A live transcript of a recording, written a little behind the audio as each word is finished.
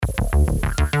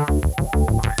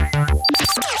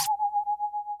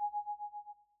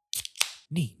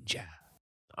Ninja.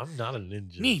 I'm not a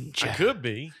ninja. Ninja. I could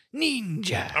be.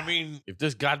 Ninja. I mean, if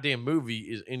this goddamn movie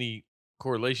is any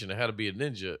correlation to how to be a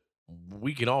ninja,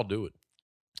 we can all do it.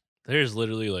 There's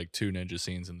literally like 2 ninja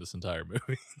scenes in this entire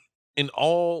movie. In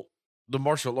all the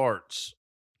martial arts,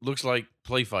 looks like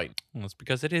play fighting. Well, it's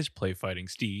because it is play fighting,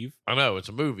 Steve. I know it's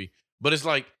a movie, but it's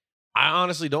like, I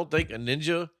honestly don't think a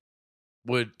ninja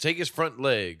would take his front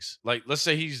legs. Like, let's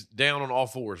say he's down on all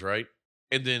fours, right?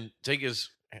 And then take his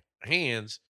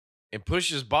hands and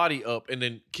push his body up and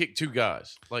then kick 2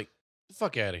 guys. Like, the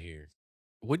fuck out of here.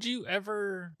 Would you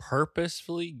ever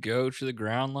purposefully go to the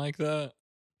ground like that?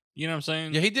 You know what I'm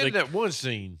saying? Yeah, he did Like, that one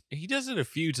scene. He does it a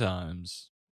few times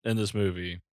in this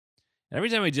movie. And every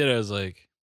time he did it, I was like,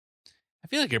 I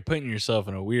feel like you're putting yourself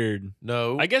in a weird.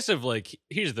 No. I guess if like,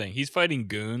 here's the thing, he's fighting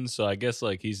goons, so I guess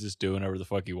like he's just doing whatever the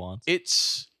fuck he wants.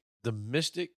 It's the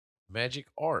mystic magic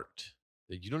art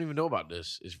that you don't even know about.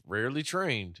 This is rarely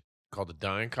trained, called the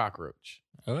dying cockroach.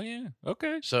 Oh yeah,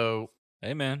 okay. So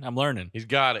Hey man, I'm learning. he's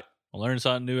got it. I learn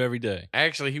something new every day.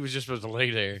 Actually, he was just supposed to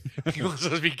lay there. He was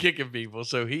supposed to be kicking people,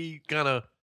 so he kind of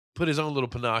put his own little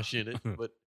panache in it.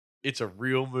 But it's a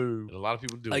real move, and a lot of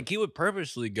people do Like it. he would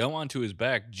purposely go onto his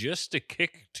back just to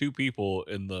kick 2 people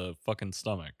in the fucking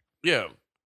stomach. Yeah,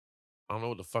 I don't know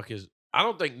what the fuck is. I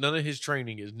don't think none of his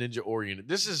training is ninja oriented.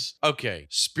 This is okay.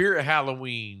 Spirit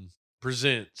Halloween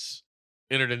presents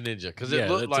Enter the Ninja because it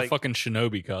looked it's like a fucking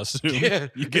shinobi costume. Yeah,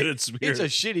 you get it. It's a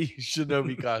shitty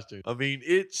shinobi costume. I mean,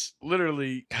 it's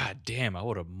literally. God damn, I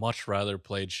would have much rather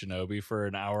played Shinobi for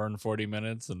an hour and 40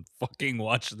 minutes and fucking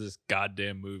watch this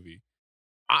goddamn movie.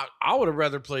 I would have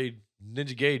rather played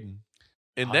Ninja Gaiden,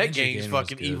 and Oh, that Ninja game's Gaiden was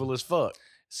fucking good. evil as fuck.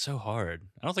 It's so hard.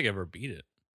 I don't think I ever beat it.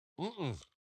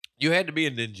 You had to be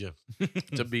a ninja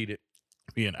to beat it.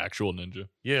 Be an actual ninja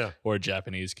Yeah, or a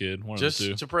Japanese kid. One just of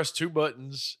the two. to press 2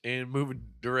 buttons and move a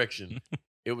direction.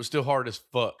 It was still hard as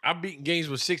fuck. I've beaten games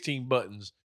with 16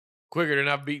 buttons quicker than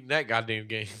I've beaten that goddamn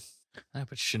game. Yeah,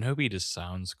 but Shinobi just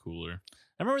sounds cooler.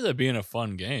 I remember that being a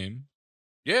fun game.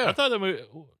 I Yeah. thought that movie.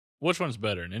 Which one's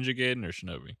better, Ninja Gaiden or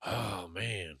Shinobi? Oh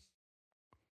man.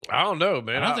 I don't know,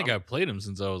 man. I don't think I've played them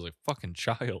since I was like fucking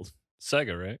child.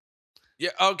 Sega, right? Yeah.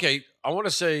 Okay. I want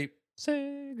to say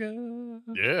Sega.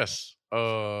 yes.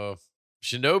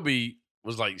 Shinobi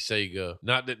was like Sega.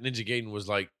 Not that Ninja Gaiden was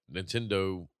like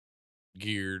Nintendo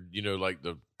geared, like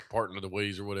the partner of the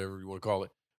ways or whatever you want to call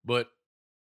it. But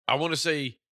I want to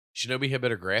say Shinobi had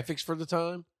better graphics for the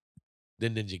time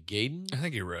than Ninja Gaiden. I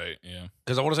think you're right. Yeah.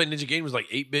 Because I want to say Ninja Gaiden was like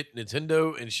 8-bit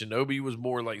Nintendo and Shinobi was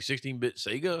more like 16-bit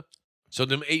Sega. So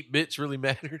them 8 bits really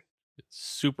mattered. It's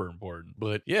super important.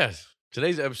 But yes,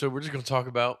 today's episode, we're just going to talk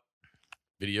about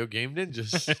video game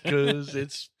ninjas because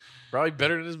it's probably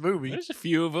better than this movie. There's a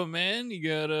few of them, man. You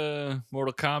got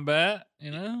Mortal Kombat,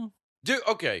 Dude,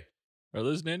 okay. Are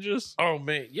those ninjas? Oh,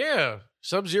 man. Yeah.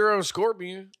 Sub-Zero and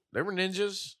Scorpion, they were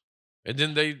ninjas. And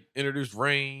then they introduced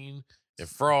Rain and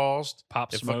Frost.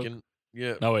 Pop and Smoke. fucking,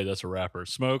 yeah. No, wait, that's a rapper.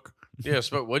 Smoke. Yeah,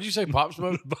 Smoke. What'd you say? Pop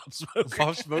Smoke? Pop Smoke.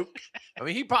 Pop Smoke? I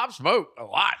mean, he popped Smoke a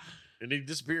lot. And he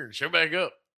disappeared and showed back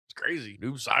up. It's crazy.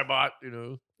 Noob Saibot,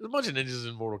 There's a bunch of ninjas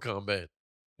in Mortal Kombat.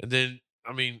 And then,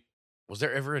 I mean, was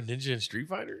there ever a ninja in Street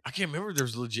Fighter? I can't remember if there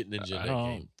was a legit ninja in I that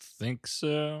don't game. think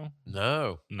so.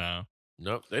 No. No.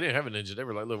 Nope. They didn't have a ninja. They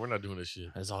were like, look, we're not doing this shit.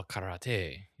 It's all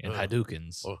karate and Oh.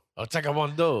 Hadoukens. Oh,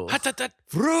 Taekwondo. Hatatat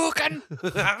Frukan.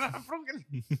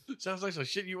 Sounds like some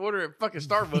shit you order at fucking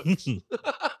Starbucks.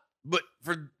 But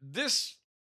for this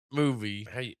movie,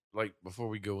 before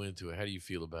we go into it, how do you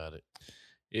feel about it?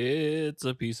 It's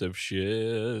a piece of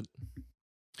shit.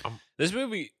 This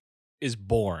movie is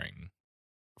boring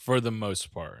for the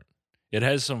most part. It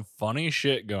has some funny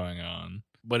shit going on,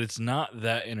 but it's not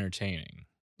that entertaining.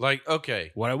 Like,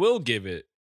 okay. What I will give it,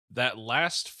 that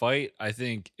last fight, I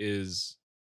think is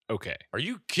okay. Are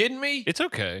you kidding me? It's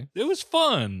okay. It was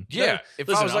fun. Yeah. If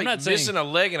I was I'm like not missing a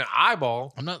leg and an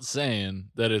eyeball. I'm not saying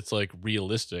that it's like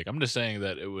realistic. I'm just saying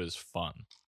that it was fun.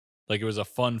 Like it was a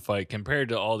fun fight compared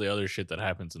to all the other shit that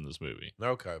happens in this movie.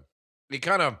 Okay.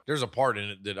 There's a part in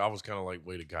it that I was kind of like,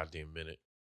 wait a goddamn minute.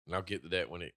 And I'll get to that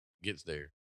when it gets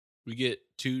there. We get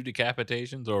 2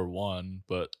 decapitations or 1,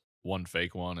 but 1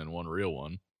 fake one and 1 real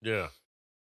one. Yeah.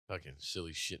 Fucking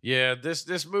silly shit. Yeah,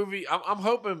 this movie, I'm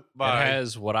hoping It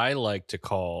has what I like to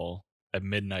call a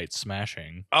midnight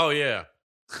smashing. Oh, yeah.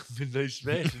 Midnight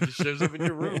Smash just shows up in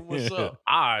your room. What's up?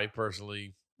 I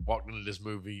personally walked into this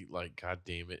movie like, God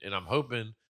damn it. And I'm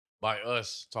hoping by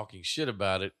us talking shit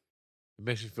about it, it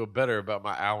makes me feel better about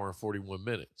my hour and 41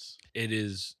 minutes. It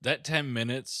is, that 10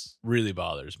 minutes really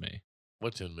bothers me.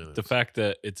 What 10 minutes? The fact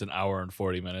that it's an hour and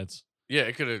 40 minutes. Yeah,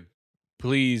 it could have.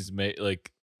 Please make,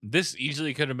 like, this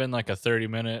easily could have been like a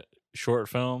 30-minute short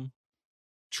film.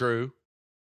 True.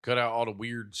 Cut out all the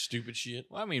weird, stupid shit.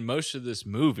 Well, I mean, most of this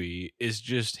movie is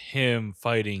just him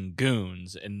fighting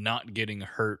goons and not getting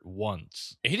hurt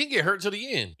once. He didn't get hurt till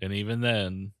the end. And even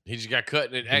then, He just got cut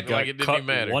and it he acted got like it didn't cut even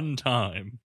matter. one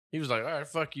time. He was like, all right,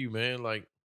 fuck you, man. Like,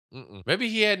 maybe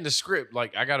he had in the script,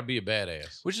 like, I got to be a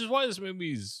badass. Which is why this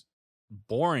movie's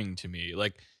boring to me.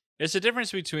 Like, it's a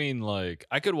difference between, like,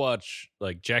 I could watch,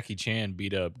 like, Jackie Chan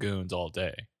beat up goons all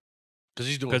day. Because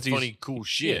he's doing funny, cool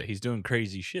shit. Yeah, he's doing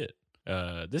crazy shit.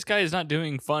 This guy is not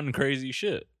doing fun, crazy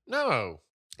shit. No.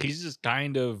 He's just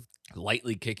kind of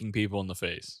lightly kicking people in the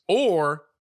face. Or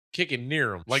kicking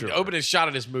near him. Like, Sure. the opening shot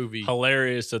of this movie.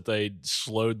 Hilarious that they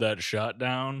slowed that shot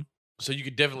down. So you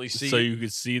could definitely see. So you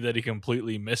could see that he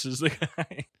completely misses the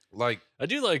guy. Like, I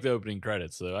do like the opening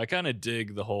credits, though. I kind of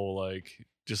dig the whole, like,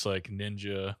 just like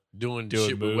ninja doing doing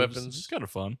shit moves. with weapons. It's kind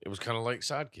of fun. It was kind of like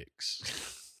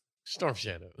Sidekicks. Storm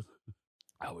Shadow.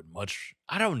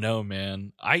 I don't know,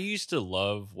 man. I used to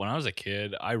love, when I was a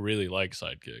kid, I really liked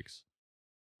Sidekicks.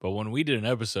 But when we did an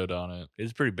episode on it, it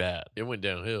was pretty bad. It went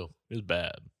downhill. It was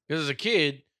bad. Because as a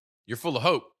kid, you're full of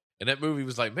hope. And that movie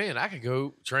was like, man, I could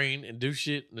go train and do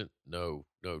shit. And no,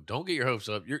 don't get your hopes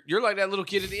up. You're like that little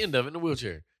kid at the end of it in the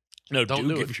wheelchair. No, Don't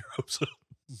do give it. your hopes up.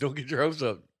 Don't get your hopes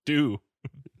up. Do.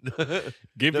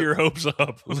 Give your hopes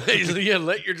up. Yeah,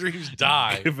 let your dreams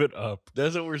die. Give it up.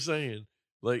 That's what we're saying.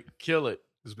 Like, kill it.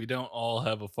 Because we don't all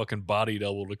have a fucking body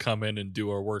double to come in and do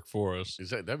our work for us.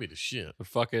 That'd be the shit. But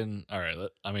fucking, all right.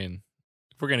 I mean,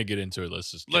 if we're going to get into it,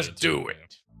 let's Let's do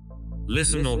it.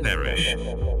 Listen or perish.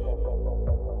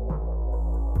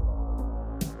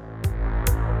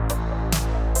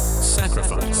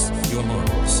 Sacrifice your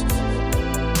morals.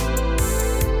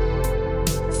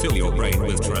 Fill your brain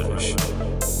with trash.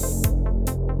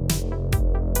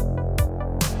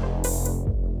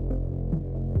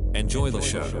 Enjoy the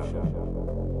show.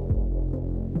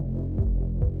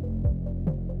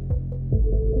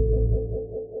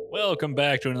 Welcome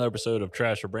back to another episode of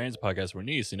Trash for Brains, a podcast where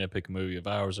needs to nitpick a movie of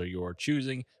ours or your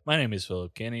choosing. My name is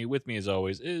Philip Kenny. With me, as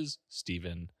always, is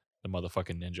Steven, the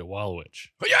motherfucking Ninja Wallowich.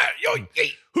 Yeah, yo,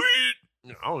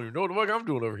 I don't even know what the fuck I'm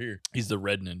doing over here. He's the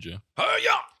red ninja.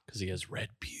 Yeah. Because he has red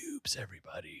pubes,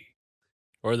 everybody.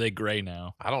 Or are they gray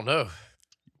now? I don't know.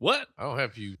 What? I don't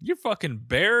have you. You're fucking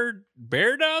bear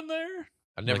down there?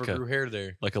 I never Like grew hair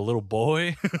there. Like a little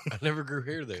boy? I never grew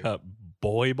hair there. Got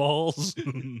boy balls?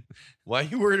 Why are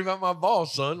you worried about my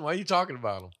balls, son? Why are you talking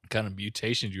about them? What kind of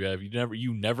mutations you have?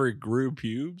 You never grew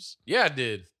pubes? Yeah, I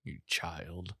did. You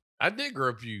child. I did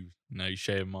grow pubes. Now you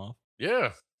shave them off?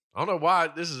 Yeah. I don't know why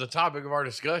this is a topic of our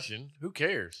discussion. Who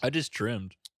cares? I just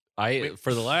trimmed. Wait.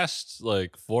 For the last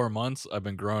like 4 months, I've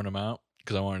been growing them out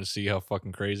because I wanted to see how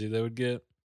fucking crazy they would get.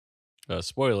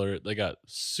 Spoiler, they got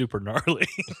super gnarly.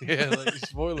 Yeah, like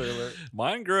spoiler alert.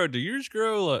 Mine grow. Do yours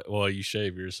grow like? Well, you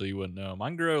shave yours, so you wouldn't know.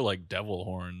 Mine grow like devil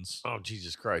horns. Oh,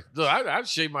 Jesus Christ. Look, I'd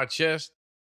shave my chest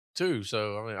too.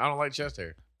 So, I mean, I don't like chest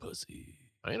hair. Pussy.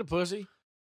 I ain't a pussy.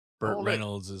 Burt Oh,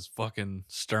 Reynolds is fucking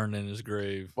stern in his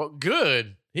grave. Well,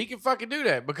 good. He can fucking do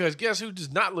that because guess who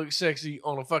does not look sexy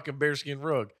on a fucking bearskin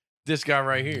rug? This guy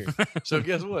right here. So,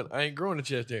 guess what? I ain't growing a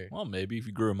chest hair. Well, maybe if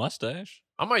you grew a mustache.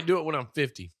 I might do it when I'm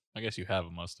 50. I guess you have a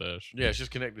mustache. Yeah, it's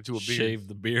just connected to a beard. Shave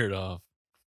the beard off.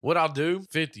 What I'll do,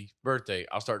 50 birthday,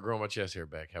 I'll start growing my chest hair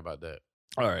back. How about that?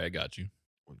 All right, I got you.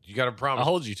 You got to promise. I'll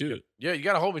hold you to it. Yeah, you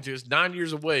got to hold me to it. It's 9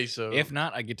 years away. So If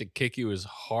not, I get to kick you as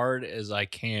hard as I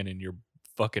can in your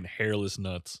fucking hairless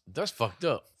nuts. that's fucked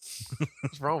up.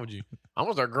 What's wrong with you? I'm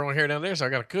gonna start growing hair down there, so I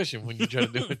got a cushion when you try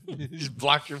to do it. You just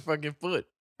block your fucking foot.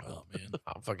 Oh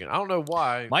man, I don't know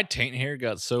why. my taint hair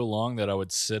got so long that I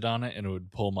would sit on it and it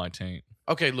would pull my taint.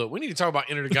 Okay, look, we need to talk about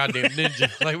Enter the Goddamn Ninja.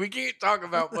 Like, we can't talk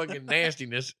about fucking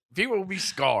nastiness. People will be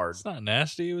scarred. It's not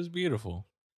nasty. It was beautiful.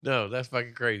 No, that's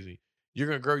fucking crazy. You're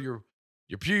gonna grow your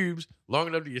pubes long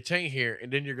enough to your taint hair,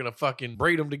 and then you're gonna fucking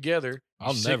braid them together. You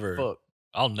I'll sick never- fuck.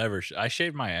 I'll never. I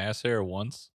shaved my ass hair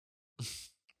once. It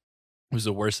was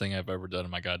the worst thing I've ever done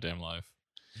in my goddamn life.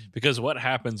 Because what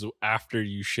happens after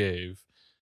you shave?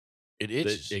 It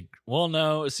itches. Well,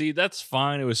 no. See, that's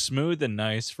fine. It was smooth and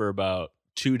nice for about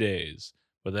 2 days.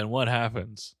 But then what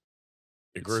happens?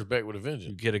 It grows back with a You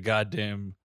vengeance. get a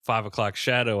goddamn 5 o'clock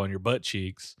shadow on your butt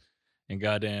cheeks, and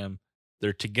goddamn,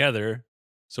 they're together.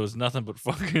 So it's nothing but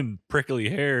fucking prickly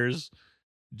hairs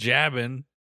jabbing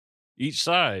each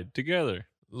side together.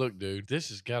 Look, dude, this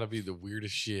has got to be the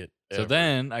weirdest shit. So ever.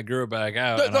 then I grew it back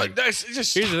out. Look, and I- that's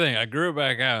just. here's the thing: I grew it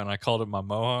back out, and I called it my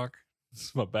mohawk.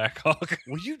 It's my back hawk.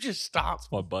 Will you just stop? It's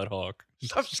my butt hawk.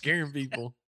 Stop scaring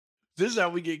people. This is how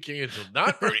we get canceled.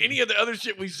 Not for any of the other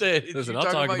shit we said. It's Listen, you I'll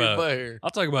talking talk your about- butt hair. I'll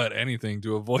talk about anything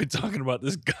to avoid talking about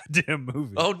this goddamn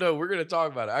movie. Oh no, we're gonna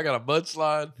talk about it. I got a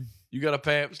mudslide. You got a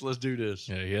Pabst. Let's do this.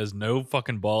 Yeah, he has no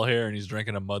fucking ball hair and he's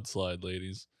drinking a mudslide,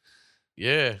 ladies.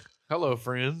 Yeah. Hello,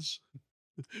 friends.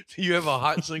 Do you have a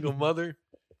hot single mother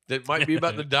that might be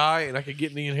about to die and I could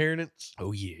get in the inheritance?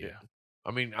 Oh yeah.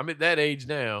 I mean, I'm at that age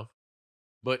now.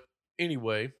 But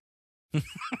anyway,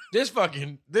 this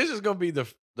is gonna be the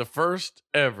first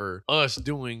ever us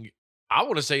doing, I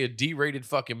want to say, a D-rated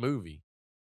fucking movie.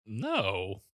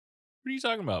 No. What are you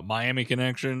talking about? Miami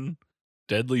Connection,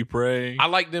 Deadly Prey. I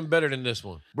like them better than this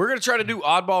one. We're gonna try to do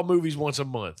oddball movies once a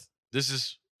month. This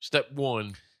is step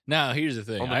one Now, here's the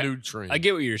thing. on the new train. I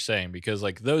get what you're saying because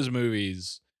like those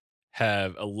movies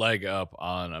have a leg up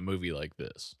on a movie like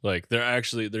this. Like they're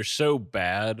so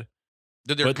bad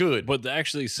that they're good. But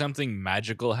actually something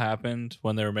magical happened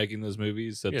when they were making those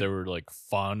movies that Yeah. they were like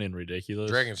fun and ridiculous.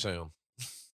 Dragon Sound.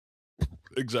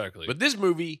 Exactly. But this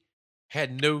movie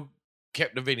had no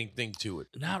captivating thing to it.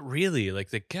 Not really. Like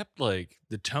they kept like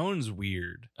the tone's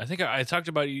weird. I think I talked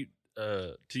about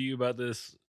to you about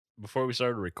this before we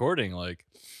started recording. Like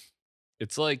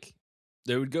it's like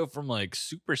they would go from like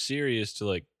super serious to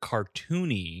like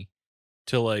cartoony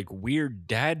to like weird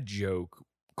dad joke,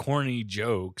 corny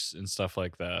jokes and stuff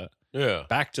like that. Yeah.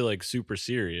 Back to like super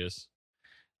serious.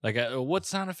 Like what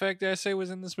sound effect did I say was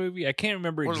in this movie? I can't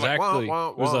remember Was it like, exactly. wah,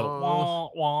 It was a wah?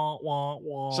 wah wah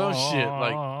wah. Some shit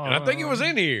like, and I think it was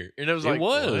in here, and it was It like,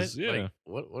 was, what? yeah. Like,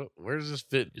 what? Where does this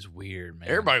fit? It's weird, man.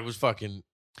 Everybody was fucking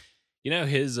You know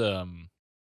his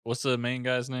what's the main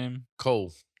guy's name?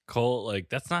 Cole. Cole, like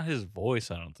that's not his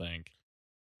voice, I don't think.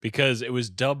 Because it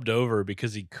was dubbed over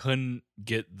because he couldn't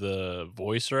get the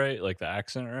voice right, like the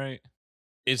accent right.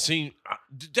 It seemed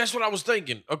that's what I was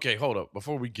thinking. Okay, hold up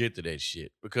before we get to that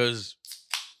shit, because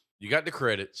you got the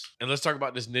credits, and let's talk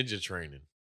about this ninja training.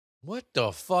 What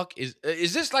the fuck is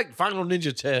this like Final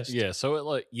Ninja Test? Yeah, so it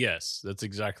like yes, that's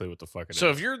exactly what the fuck it is.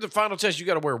 So if you're the final test, you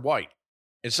got to wear white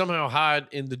and somehow hide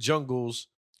in the jungles.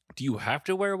 do you have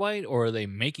to wear white or are they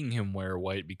making him wear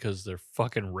white because they're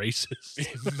fucking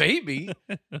racist? Maybe,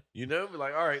 you know, be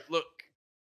like, all right, look,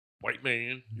 white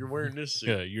man, you're wearing this suit.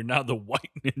 Yeah, you're not the white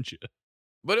ninja.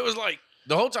 But it was like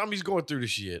the whole time he's going through the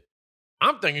shit,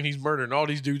 I'm thinking he's murdering all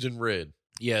these dudes in red.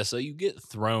 Yeah, so you get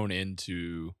thrown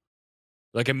into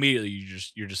like immediately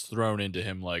you're just thrown into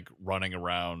him like running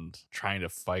around trying to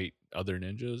fight other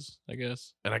ninjas, I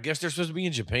guess. And I guess they're supposed to be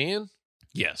in Japan.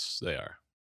 Yes, they are.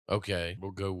 Okay,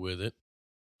 we'll go with it.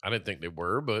 I didn't think they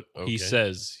were, but okay. He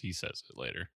says it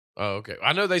later. Oh, okay.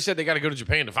 I know they said they got to go to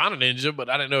Japan to find a ninja, but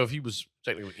I didn't know if he was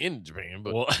technically in Japan.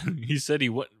 But Well, he said he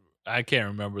went. I can't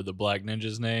remember the black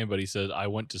ninja's name, but he said I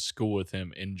went to school with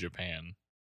him in Japan.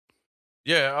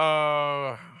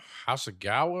 yeah,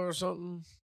 Hasagawa or something.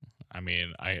 I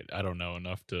mean, I don't know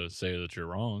enough to say that you're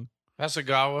wrong.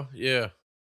 Hasagawa, yeah.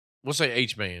 We'll say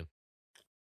H-Man.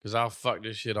 Because I'll fuck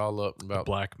this shit all up in about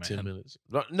Black man. 10 minutes.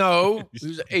 No, he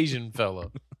was an Asian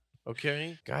fella.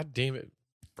 Okay? God damn it.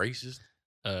 Racist.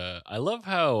 I love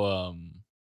how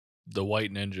the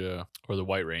white ninja or the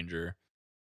white ranger,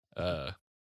 the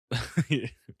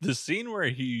scene where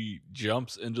he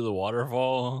jumps into the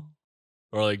waterfall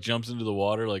or like jumps into the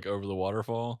water like over the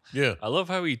waterfall. Yeah. I love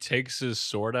how he takes his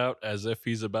sword out as if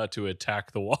he's about to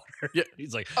attack the water. Yeah.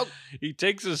 He's like, Oh. he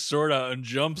takes his sword out and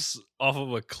jumps off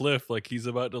of a cliff like he's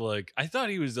about to like. I thought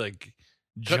he was like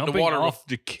Cut the jumping water off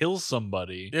to kill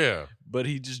somebody. Yeah. But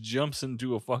he just jumps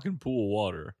into a fucking pool of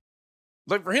water.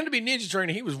 Like for him to be ninja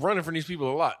training, he was running from these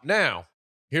people a lot. Now,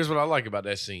 here's what I like about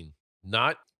that scene.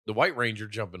 Not the White Ranger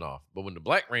jumping off, but when the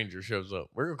Black Ranger shows up,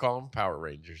 we're going to call them Power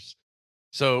Rangers.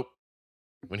 So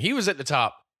when he was at the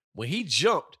top, when he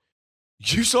jumped,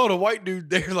 you saw the white dude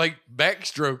there like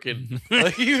backstroking.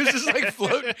 Like he was just like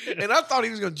floating. And I thought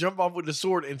he was going to jump off with the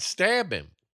sword and stab him.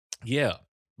 Yeah.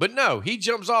 But no, he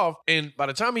jumps off. And by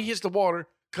the time he hits the water,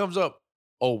 comes up,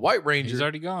 White Ranger, He's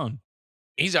already gone.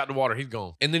 he's out the water. He's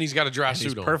gone. And then he's got a dry And suit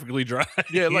he's on. perfectly dry.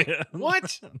 Yeah, like,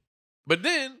 what? But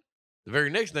then the very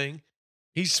next thing,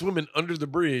 he's swimming under the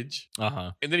bridge.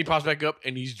 Uh-huh. And then he pops back up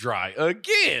and he's dry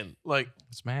again. Like,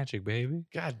 It's magic, baby.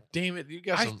 God damn it. You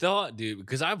got I some. thought, dude,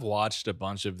 because I've watched a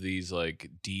bunch of these like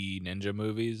ninja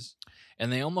movies,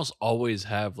 and they almost always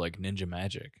have like ninja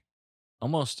magic.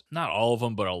 Almost not all of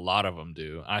them, but a lot of them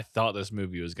do. I thought this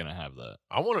movie was gonna have that.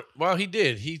 Well, he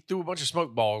did. He threw a bunch of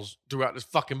smoke balls throughout this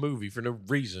fucking movie for no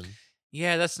reason.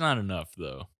 Yeah, that's not enough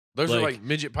though. Those are Like, like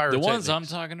midget The pyrotechnics. ones I'm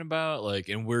talking about, like,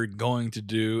 and we're going to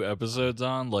do episodes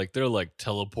on, like, they're like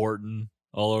teleporting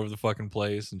all over the fucking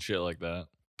place and shit like that.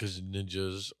 Because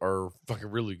ninjas are fucking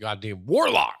really goddamn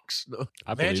warlocks.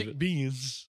 I believe Magic it.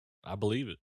 beings. I believe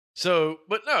it. So,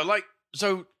 but no, like,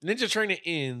 so Ninja Training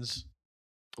ends.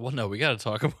 Well, no, we got to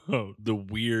talk about the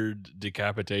weird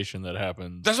decapitation that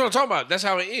happens. That's what I'm talking about. That's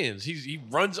how it ends. He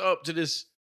runs up to this.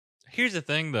 Here's the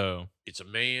thing, though. It's a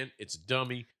man. It's a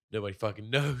dummy. Nobody fucking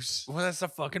knows. Well, that's the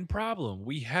fucking problem.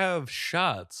 We have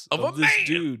shots Of a this man.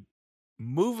 dude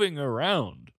moving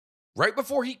around. Right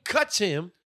before he cuts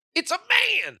him, it's a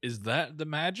man. Is that the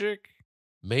magic?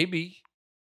 Maybe.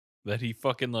 That he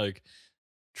fucking like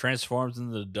transforms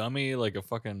into the dummy like a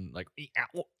fucking like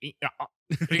He's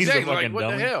a Exactly. Like, fucking what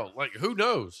dummy. the hell? Like, who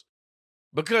knows?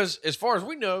 Because as far as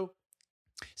we know,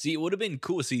 See, it would have been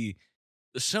cool. See,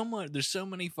 there's so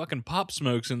many fucking Pop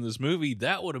Smokes in this movie.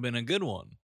 That would have been a good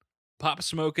one. Pop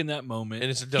Smoke in that moment,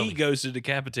 And it's a dummy. He goes to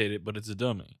decapitate it, but it's a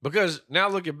dummy. because now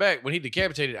looking back, when he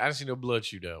decapitated, I didn't see no blood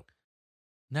shoot out.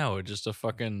 No, it's just a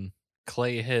fucking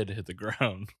clay head hit the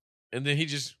ground. And then he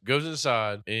just goes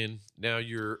inside, and now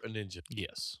you're a ninja.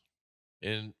 Yes.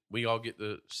 And we all get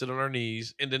to sit on our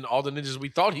knees, and then all the ninjas we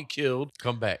thought he killed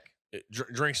come back.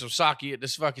 Drink some sake at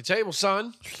this fucking table,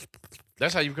 son.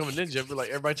 That's how you become a ninja. Like,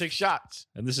 everybody takes shots.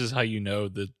 And this is how you know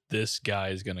that this guy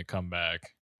is going to come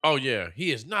back. Oh, yeah.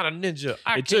 He is not a ninja.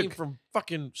 I It came took- from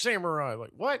fucking samurai.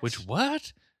 Like, what? Which,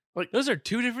 what? Like- Those are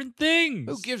two different things.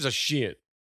 Who gives a shit?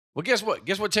 Well, guess what?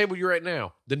 Guess what table you're at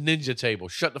now? The ninja table.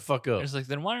 Shut the fuck up. It's like,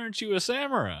 then why aren't you a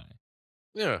samurai?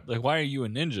 Yeah. Like, why are you a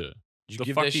ninja? You the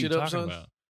give fuck that are you shit up, talking son? about?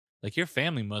 Like, your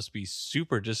family must be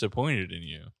super disappointed in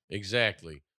you.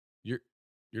 Exactly.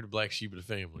 You're the black sheep of the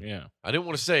family. Yeah. I didn't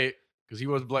want to say it because he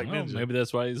was a black Well, ninja. maybe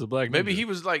that's why he's a black Maybe ninja. he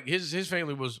was like his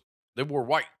family was they wore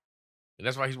white, and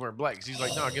that's why he's wearing black. 'Cause he's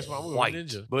like, no, guess what? I'm White. a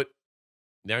ninja. But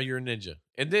now you're a ninja,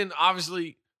 and then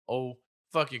obviously, oh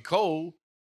fucking Cole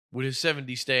with his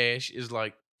 70 stash is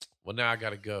like, well, now I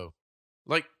gotta go.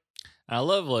 Like, I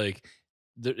love, like,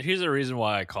 here's the reason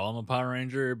why I call him a Power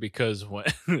Ranger, because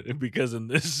because in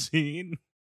this scene,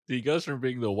 he goes from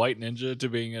being the white ninja to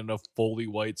being in a fully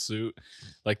white suit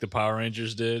like the Power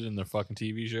Rangers did in their fucking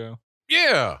TV show.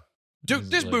 yeah, dude, This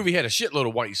this is like- movie had a shitload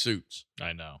of white suits,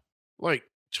 I know. like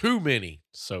too many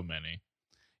So many.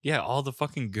 Yeah, all the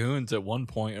fucking goons at one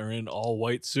point are in all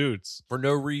white suits. for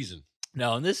no reason.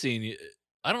 Now, in this scene,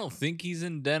 I don't think he's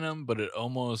in denim, but it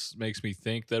almost makes me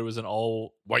think that it was an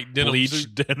all White denim bleached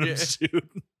suit. denim Yeah. suit.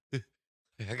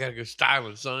 I gotta go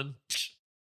styling, son.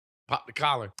 Pop the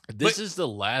collar. This is the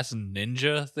last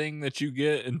ninja thing that you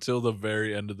get until the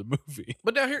very end of the movie.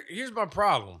 But now here's my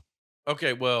problem.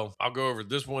 Okay, well, I'll go over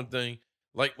this one thing.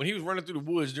 Like when he was running through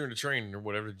the woods during the training or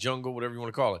whatever, the jungle, whatever you want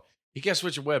to call it, he kept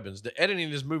switching weapons. The editing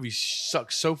in this movie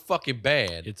sucks so fucking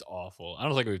bad. It's awful. I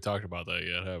don't think we've talked about that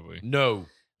yet, have we? No.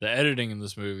 The editing in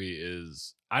this movie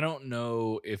is, I don't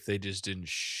know if they just didn't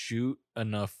shoot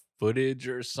enough footage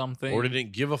or something. Or they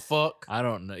didn't give a fuck. I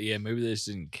don't know. Yeah, maybe they just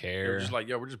didn't They care. were just like,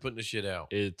 yo, we're just putting this shit out.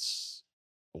 It's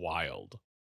wild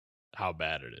how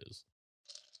bad it is.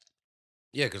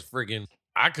 Yeah, because friggin'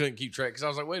 I couldn't keep track because I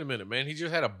was like, wait a minute, man. He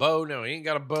just had a bow. Now he ain't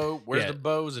got a bow. Where's Yeah. the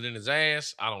bow? Is it in his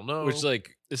ass? I don't know. Which,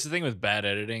 like, it's the thing with bad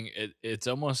editing. It's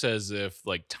almost as if,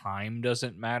 like, time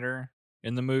doesn't matter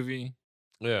in the movie.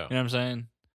 yeah. You know what I'm saying?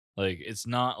 Like, it's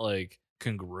not, like,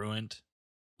 congruent.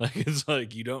 Like, it's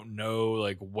like you don't know,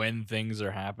 like, when things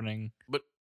are happening. But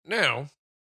now,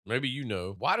 maybe you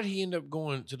know, why did he end up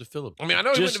going to the Philippines? I mean, I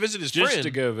know he went to visit his just friend.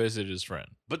 to go visit his friend.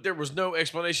 But there was no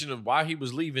explanation of why he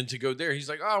was leaving to go there. He's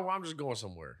like, oh, well, I'm just going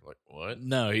somewhere. Like, what?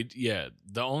 No, the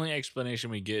only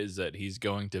explanation we get is that he's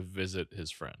going to visit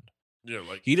his friend. Yeah,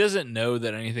 like, He doesn't know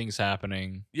that anything's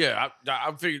happening, yeah,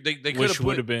 I figured they could which have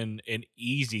would have been an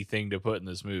easy thing to put in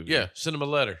this movie. yeah, send him a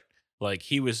letter. Like,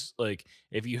 he was, like,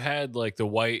 if you had, like, the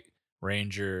White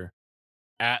Ranger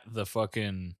at the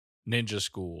fucking ninja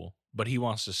school, but he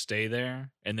wants to stay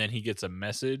there, and then he gets a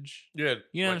message. Yeah.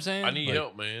 You know what I'm like, saying? I need Like,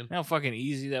 help, man. How fucking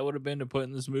easy that would have been to put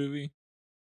in this movie.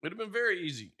 It'd have been very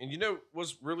easy. And you know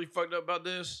what's really fucked up about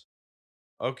this?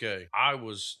 Okay, I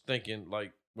was thinking,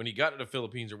 like, when he got to the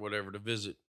Philippines or whatever to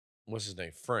visit, what's his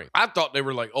name? Frank. I thought they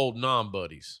were like old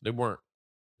non-buddies. They weren't.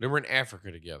 They were in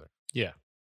Africa together. Yeah.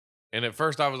 And at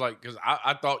first I was like, because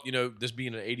I thought, you know, this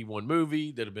being an 81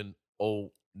 movie, that'd have been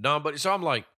old non-buddies. So I'm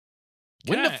like,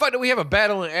 when the Can I- fuck do we have a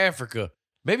battle in Africa?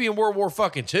 Maybe in World War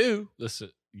fucking II.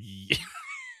 Listen. Yeah.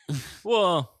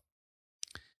 Well,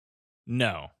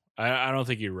 no. I don't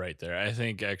think you're right there. I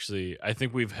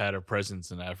think we've had a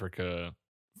presence in Africa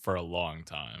for a long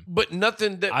time. But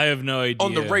nothing that I have no idea.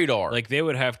 on the radar. Like, they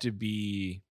would have to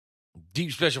be,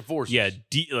 Deep Special Forces. yeah.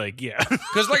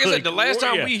 Because like I said, the last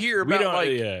time we hear about like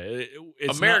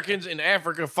it's Americans in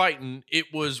Africa fighting, it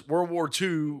was World War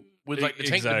II with like the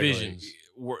tank Exactly. divisions.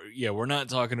 We're not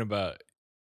talking about.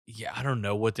 Yeah, I don't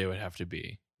know what they would have to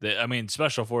be. I mean,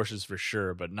 special forces for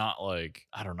sure, but not like,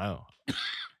 I don't know.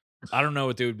 I don't know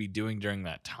what they would be doing during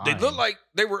that time. They looked like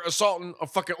they were assaulting a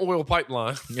fucking oil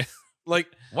pipeline. Yeah. Like,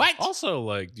 what? Also,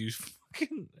 like, do you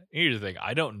fucking, here's the thing,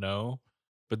 I don't know,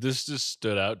 but this just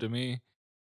stood out to me.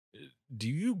 Do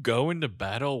you go into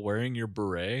battle wearing your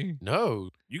beret? No.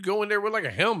 You go in there with like a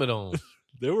helmet on.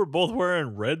 They were both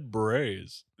wearing red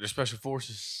berets. They're special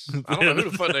forces. I don't know who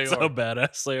the fuck they That's are. how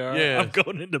badass they are. Yeah. I'm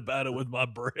going into battle with my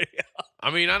beret.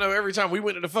 I mean, I know every time we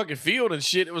went to the fucking field and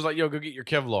shit, it was like, yo, go get your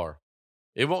Kevlar.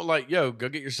 It won't like, yo, go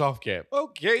get your soft cap.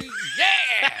 Okay,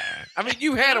 yeah. I mean,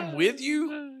 you had them with you,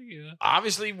 Yeah.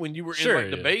 obviously, when you were Sure, in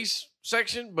like the yeah. base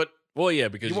section, but Well, yeah,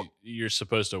 because You you're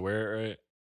supposed to wear it, right?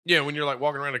 yeah, when you're like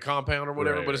walking around a compound or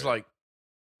whatever, Right, but it's right. like,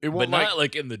 it But won't not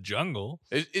like in the jungle.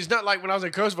 it's not like when I was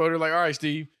at Kosovo, they're like, all right,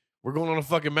 Steve, we're going on a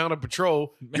fucking mounted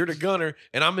patrol. You're the gunner,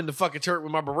 and I'm in the fucking turret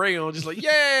with my beret on, just like,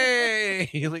 yay!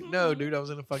 Like, no, dude, I was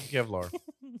in a fucking Kevlar.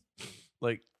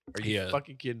 Like, are you Yeah.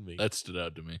 fucking kidding me? That stood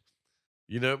out to me.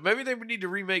 You know, maybe they would need to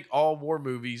remake all war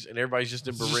movies and everybody's just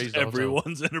in berets. Just the whole time.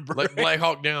 everyone's in a beret. Like Black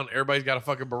Hawk Down, everybody's got a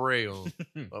fucking beret on.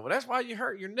 Well, that's why you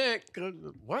hurt your neck. 'Cause-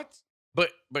 what?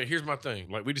 But here's my thing.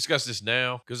 Like, we discussed this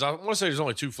now because I want to say there's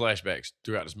only 2 flashbacks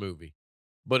throughout this movie.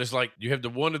 But it's like you have the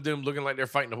one of them looking like they're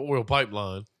fighting an oil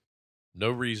pipeline,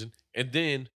 no reason, and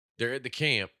then they're at the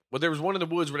camp. Well, there was one in the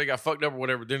woods where they got fucked up or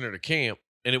whatever. Then they're at the camp,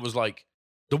 and it was like,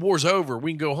 the war's over.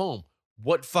 We can go home.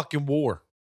 What fucking war?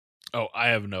 Oh, I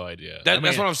have no idea. That's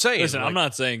what I'm saying. Listen, Like, I'm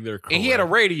not saying they're correct. And he had a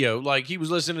radio, like he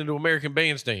was listening to American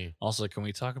Bandstand. Also, can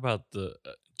we talk about the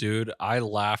dude? I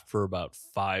laughed for about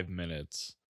 5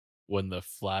 minutes when the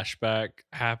flashback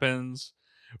happens,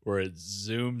 where it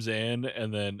zooms in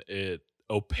and then it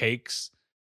opaques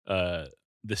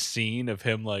the scene of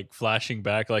him like flashing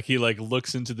back. Like he like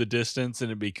looks into the distance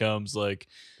and it becomes like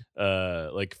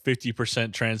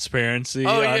 50% transparency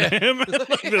Oh, on yeah. him. And,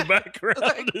 like the background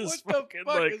Like, is what the fucking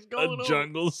fuck like is going a on?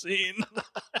 jungle scene.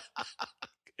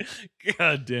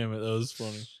 God damn it, that was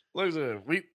funny. Look at that.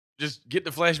 We just get the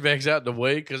flashbacks out the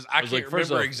way because I was can't like, first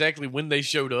remember off- exactly when they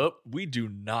showed up. We do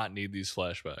not need these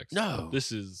flashbacks. No.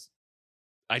 This is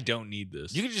I don't need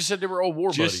this. You just said they were old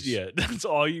war just buddies. yeah, that's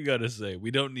all you got to say.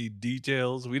 We don't need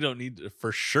details. We don't need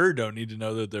for sure don't need to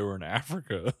know that they were in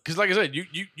Africa. Because like I said,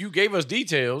 you gave us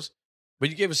details, but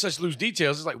you gave us such loose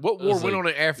details. It's like, what war was went like,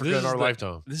 on in Africa this in is our the-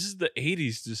 lifetime? This is the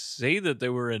 80s to say that they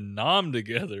were in Nam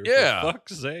together. Yeah. For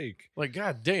fuck's sake. Like,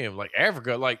 goddamn, like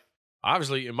Africa, like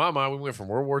obviously in my mind, we went from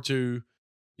World War II,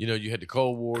 you know, you had the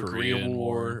Cold War, Korean Korean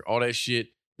War, War. all that shit.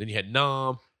 Then you had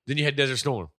Nam, then you had Desert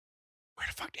Storm. Where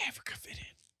the fuck did Africa fit in?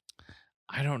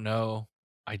 I don't know.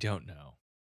 I don't know.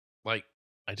 Like,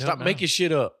 I don't stop know. making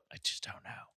shit up. I just don't know.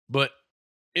 But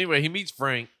anyway, he meets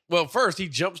Frank. Well, first he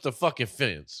jumps the fucking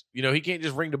fence. You know, he can't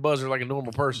just ring the buzzer like a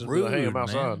normal person. And be like, hey, I'm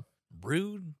outside. man.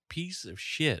 Rude piece of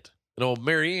shit. And old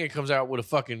Marianne comes out with a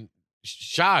fucking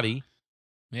shoddy.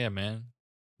 Yeah, man.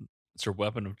 It's her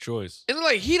weapon of choice. And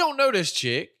like, he don't know this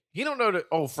chick. He don't know that,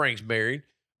 oh, Frank's married.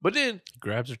 But then,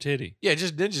 Grabs her titty. yeah,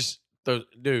 just throw,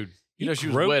 dude, you know, she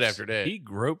was wet after that. He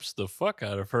gropes the fuck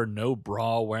out of her no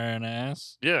bra wearing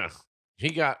ass. Yeah. He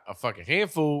got a fucking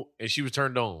handful and she was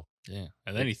turned on. Yeah.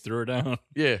 And then he threw her down.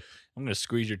 Yeah. I'm going to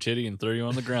squeeze your titty and throw you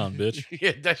on the ground, bitch.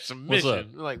 Yeah, that's What's up?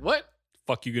 submission. Like, what?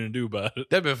 Fuck you going to do about it?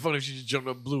 That'd been funny if she just jumped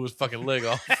up and blew his fucking leg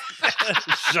off.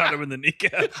 Shot him in the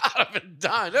kneecap. I'd have been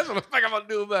dying. That's what the fuck I'm gonna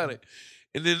do about it.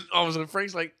 And then all of a sudden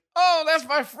Frank's like, oh, that's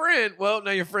my friend. Well,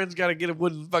 now your friend's got to get a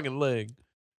wooden fucking leg.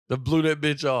 That blew that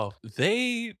bitch off.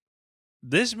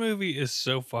 This movie is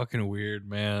so fucking weird,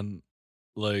 man.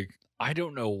 Like, I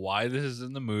don't know why this is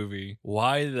in the movie.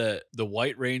 Why the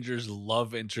White Ranger's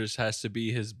love interest has to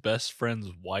be his best friend's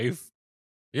wife.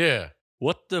 Yeah.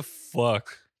 What the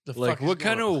fuck? The Like, fuck is what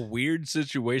kind going of weird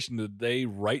situation did they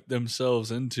write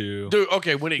themselves into? Dude,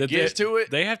 okay, when it That gets to it,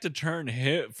 They have to turn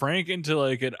Frank into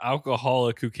like an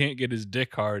alcoholic who can't get his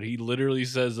dick hard. He literally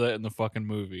says that in the fucking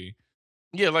movie.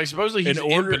 yeah, like supposedly he's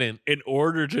impotent. In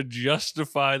order to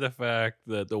justify the fact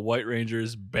that the White Ranger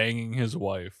is banging his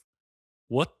wife.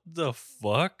 What the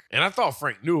fuck? And I thought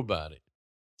Frank knew about it.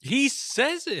 He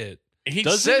says it. He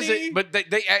Doesn't says he? it, but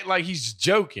they act like he's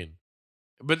joking.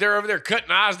 But they're over there cutting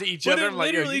eyes to each But other. it I'm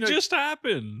like, yo, literally you know, just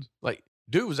happened. like,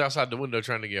 dude was outside the window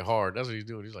trying to get hard. That's what he's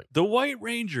doing. He's like, The White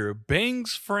Ranger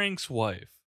bangs Frank's wife.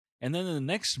 And then the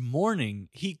next morning,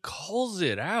 he calls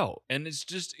it out. And it's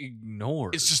just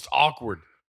ignored. it's just awkward.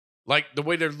 Like the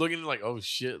way they're looking, like, oh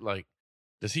shit, like,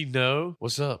 does he know?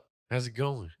 What's up? How's it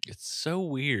going? It's so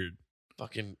weird.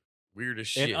 Fucking weird as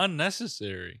shit. And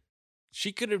unnecessary.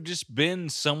 She could have just been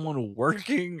someone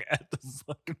working at the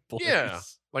fucking place. Yeah.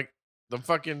 Like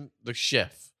the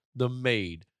chef, the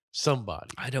maid, Somebody.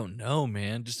 I don't know,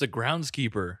 man. Just a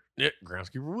groundskeeper. Yeah,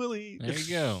 groundskeeper Willie. There you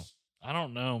go. I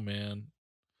don't know, man.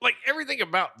 Like everything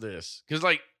about this, because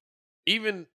like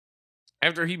even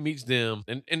after he meets them,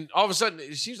 and all of a sudden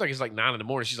it seems like it's like 9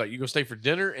 a.m. She's like, "You gonna stay for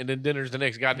dinner?" And then dinner's the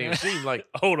next goddamn scene. Like,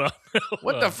 hold on.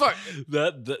 what the fuck?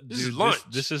 This is lunch.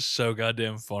 This is so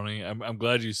goddamn funny. I'm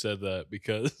glad you said that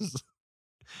because,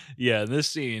 yeah, in this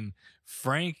scene,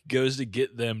 Frank goes to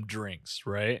get them drinks,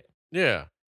 right? Yeah,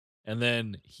 and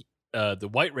then the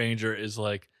White Ranger is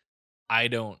like, "I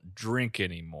don't drink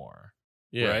anymore,"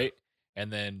 yeah, right?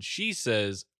 And then she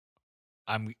says,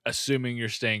 "I'm assuming you're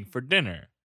staying for dinner."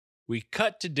 We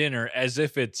cut to dinner as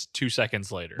if it's 2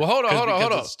 seconds later. Well, hold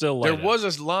on. It's still there light was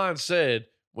this line said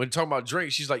when talking about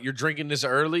drinks. She's like, "You're drinking this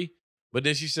early," but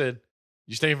then she said,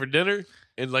 "You staying for dinner?"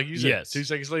 And like you said, Yes. 2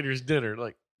 seconds later is dinner.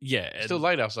 Like, yeah, it's still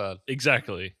light outside.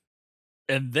 Exactly.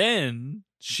 And then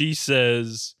she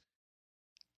says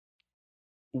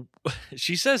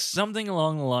something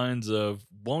along the lines of,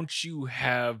 "Won't you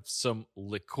have some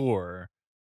liqueur?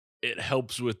 It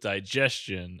helps with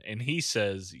digestion." And he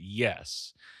says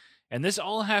yes. And this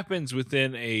all happens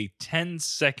within a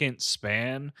 10-second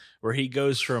span where he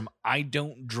goes from "I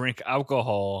don't drink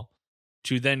alcohol"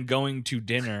 to then going to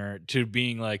dinner to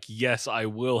being like, "Yes, I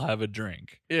will have a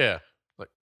drink." Yeah,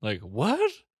 Like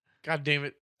what? God damn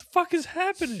it. The fuck is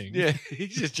happening? Yeah,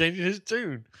 he's just changing his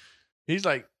tune. He's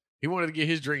like, he wanted to get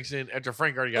his drinks in after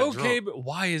Frank already got Okay, drunk. but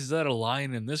why is that a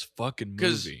line in this fucking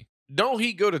 'Cause- movie? Don't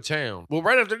he go to town? Well,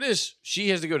 right after this, she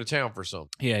has to go to town for something.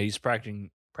 Yeah, he's practicing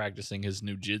his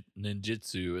new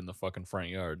ninjutsu in the fucking front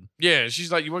yard. Yeah,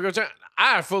 she's like, "You want to go to town?"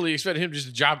 I fully expected him just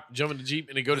to jump in the Jeep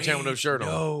and then go to town with no shirt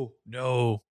on.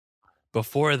 No.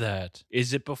 Before that,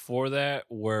 is it before that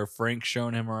where Frank's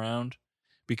showing him around?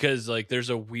 Because like, there's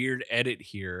a weird edit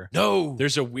here. No.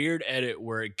 There's a weird edit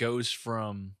where it goes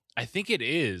from, I think it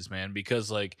is, man,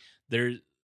 because like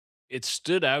it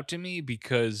stood out to me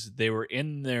because they were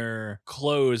in their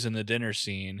clothes in the dinner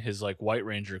scene, his like White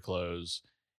Ranger clothes.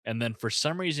 And then for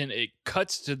some reason it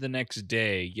cuts to the next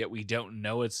day, yet we don't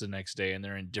know it's the next day and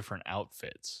they're in different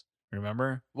outfits.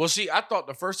 Remember? Well, see, I thought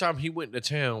the first time he went to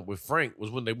town with Frank was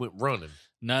when they went running.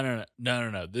 No.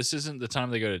 This isn't the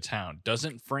time they go to town.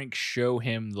 Doesn't Frank show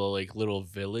him the like little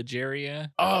village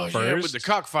area? Oh, yeah, with the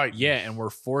cockfight. Yeah, and we're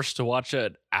forced to watch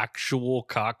an actual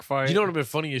cockfight. You know what would have been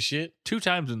funny as shit? 2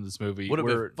 times in this movie. Would have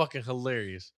been fucking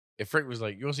hilarious if Frank was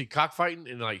like, "You want to see cockfighting?"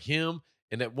 And like him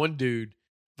and that one dude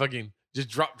fucking just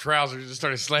dropped trousers and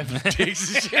started slapping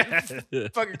dicks and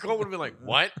shit. Fucking Cole would have been like,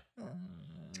 "What?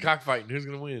 It's cockfighting. Who's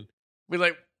going to win?" Be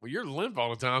like, "Well, you're limp all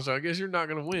the time, so I guess you're not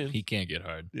going to win." He can't get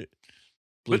hard. Yeah.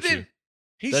 Blue But then Chew.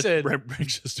 he That said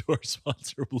brings us to our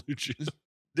sponsor, Blue Chew.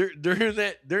 during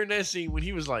that scene when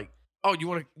he was like, "Oh, you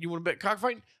want to bet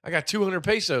cockfighting? I got 200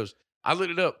 pesos." I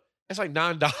looked it up. That's like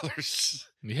 $9.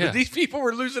 Yeah. But these people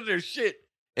were losing their shit,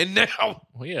 and now,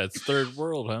 Well, yeah, it's third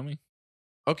world, homie.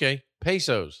 okay,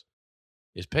 pesos.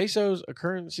 Is pesos a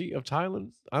currency of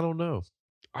Thailand? I don't know.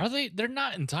 Are they? They're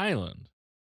not in Thailand.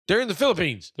 They're in the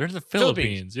Philippines. They're in the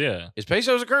Philippines. Philippines. Yeah. Is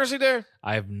pesos a currency there?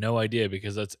 I have no idea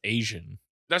because that's Asian.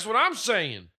 That's what I'm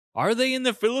saying. Are they in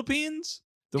the Philippines?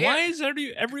 Then Yeah. why is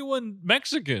everyone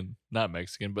Mexican? Not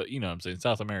Mexican, but you know what I'm saying,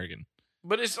 South American.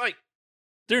 But it's like,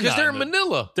 They're because not. they're in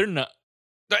Manila, They're not.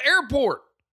 the airport.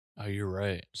 Oh, you're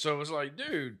right. So it's like,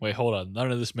 dude. Wait, hold on.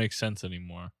 None of this makes sense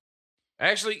anymore.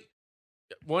 Actually,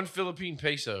 1 Philippine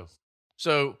peso.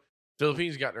 So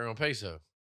Philippines got their own peso.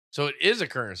 So it is a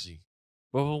currency.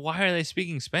 Well, why are they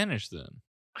speaking Spanish then?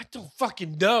 I don't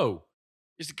fucking know.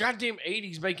 It's the goddamn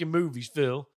 80s making movies,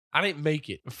 Phil. I didn't make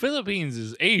it. The Philippines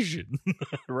is Asian,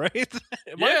 right?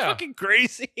 Am I Yeah. fucking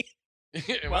crazy?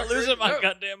 Am I losing my no.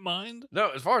 goddamn mind? No,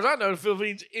 as far as I know, the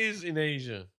Philippines is in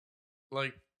Asia.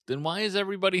 Like, Then why is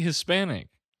everybody Hispanic?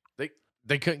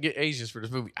 they couldn't get Asians for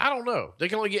this movie. I don't know. They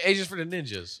can only get Asians for the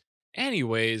ninjas.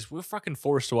 Anyways, we're fucking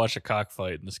forced to watch a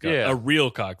cockfight in this guy. Yeah. A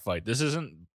real cockfight. This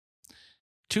isn't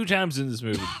 2 times in this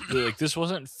movie. Like, this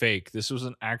wasn't fake. This was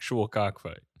an actual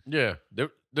cockfight. Yeah. Dude,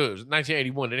 it was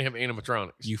 1981. They didn't have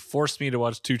animatronics. You forced me to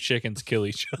watch 2 chickens kill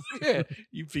each other. yeah.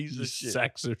 You piece You of shit.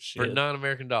 sacks of For shit.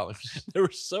 non-American dollars. They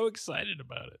were so excited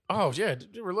about it. Oh, yeah.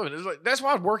 They were living. It's like, that's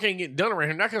why work ain't getting done around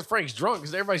here. Not because Frank's drunk,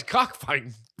 because everybody's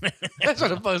cockfighting. That's what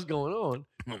the fuck's going on.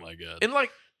 Oh my god. And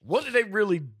like, what did they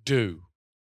really do?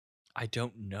 I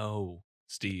don't know,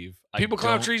 Steve. People I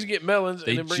climb don't- trees and get melons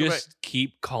They and then bring them back. just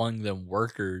keep calling them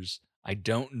workers. I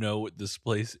don't know what this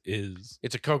place is.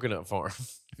 It's a coconut farm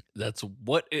That's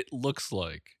what it looks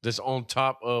like. that's on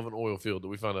top of an oil field that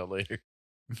we find out later.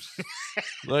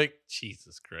 Like,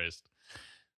 Jesus Christ.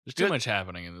 There's too Good- much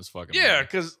happening in this fucking yeah, movie.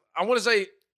 because I want to say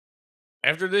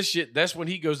after this shit, that's when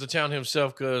he goes to town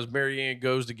himself because Marianne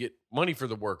goes to get money for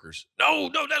the workers. No,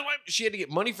 that's why she had to get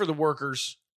money for the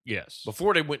workers Yes.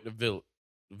 before they went to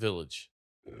village.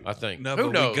 I think. No, Who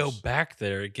but knows? we go back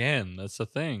there again. That's the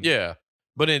thing. Yeah,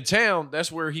 but in town,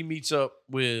 that's where he meets up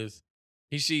with.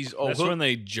 He sees. Oh, That's Hook. when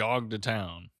they jog to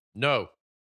town. No,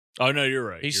 Oh no, you're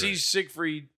right. he sees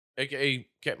Siegfried, aka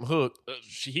Captain Hook.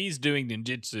 He's doing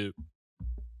ninjutsu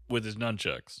with his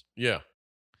nunchucks. Yeah,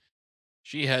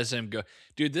 She has him go,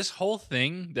 dude. This whole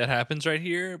thing that happens right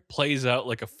here plays out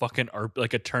like a fucking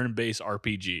like a turn-based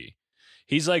RPG.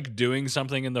 He's like doing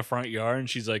something in the front yard, and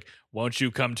she's like, "Won't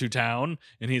you come to town?"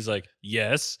 And he's like,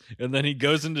 "Yes." And then he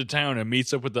goes into town and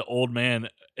meets up with the old man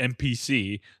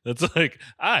NPC. That's like,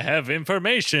 "I have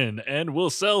information and will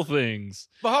sell things."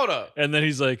 but hold up, And then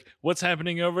he's like, "What's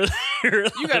happening over there?"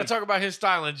 you got to talk about his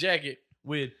style and jacket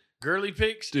with girly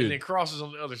pics Dude. and then crosses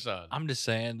on the other side. I'm just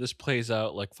saying, this plays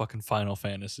out like fucking Final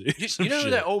Fantasy. You know who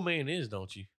that old man is,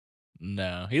 don't you?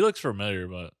 No, he looks familiar,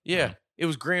 but Yeah, it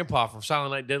was Grandpa from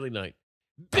Silent Night, Deadly Night.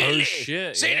 Oh, Billy,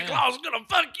 shit, Santa yeah. Claus is gonna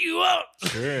fuck you up.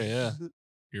 Sure, yeah,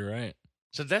 you're right.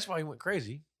 So that's why he went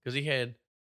crazy, because he had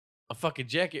a fucking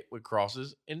jacket with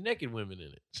crosses and naked women in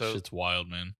it. So Shit's wild,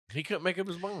 man. he couldn't make up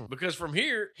his mind. Because from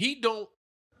here, he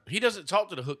doesn't talk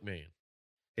to the Hook man.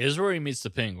 Here's where he meets the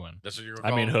penguin. That's what you're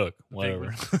I mean, calling him? Hook,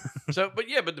 whatever. So, but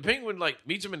the penguin like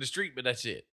meets him in the street, but that's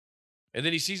it. And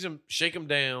then he sees him shake him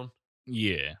down.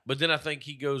 Yeah, But then I think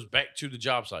he goes back to the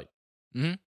job site.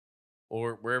 Mhm.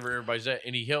 Or wherever everybody's at,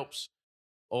 and he helps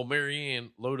old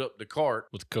Marianne load up the cart.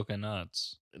 with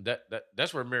coconuts. And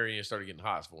that's where Marianne started getting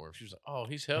hot for him. She was like, "Oh,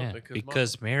 he's helping Yeah, because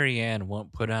because Marianne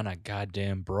won't put on a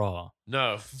goddamn bra.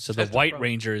 no." So the That's White problem.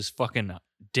 Ranger is fucking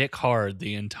dick hard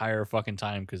the entire fucking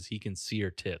time because he can see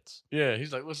her tits. Yeah,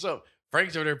 he's like, "What's up?"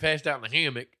 Frank's over there passed out in the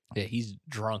hammock. Yeah, he's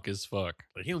drunk as fuck.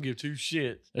 Like, he don't give two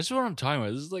shits. That's what I'm talking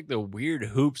about. This is like the weird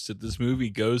hoops that this movie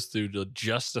goes through to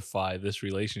justify this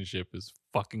relationship is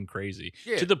fucking crazy.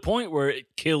 Yeah. To the point where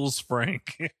it kills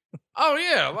Frank. Oh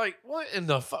yeah, like what in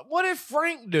the fuck? What did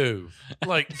Frank do?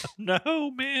 Like,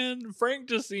 No, man. Frank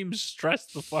just seems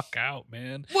stressed the fuck out,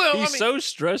 man. well, He's I mean, so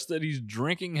stressed that he's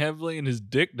drinking heavily and his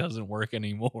dick doesn't work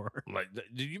anymore. like,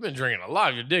 dude, you've been drinking a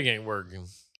lot. Your dick ain't working.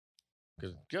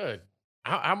 Cause good.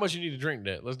 How much you need to drink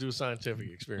that? Let's do a scientific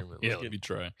experiment. Yeah, Let's let me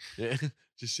try. yeah,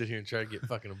 just sit here and try to get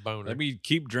fucking a boner. Let me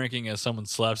keep drinking as someone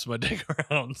slaps my dick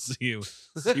around and see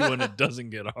when it doesn't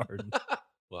get hard.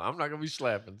 Well, I'm not gonna be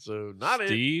slapping, so not it.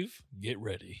 Steve, get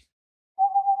ready.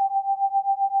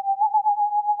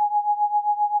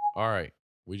 All right,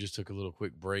 we just took a little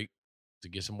quick break to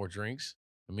get some more drinks.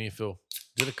 And me and Phil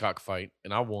did a cockfight,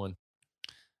 and I won.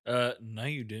 No,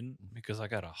 you didn't, because I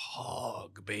got a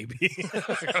hog, baby.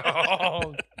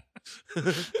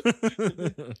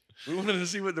 We wanted to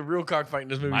see what the real cockfight in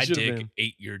this movie My should have dick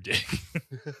ate your dick.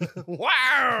 been.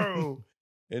 Wow!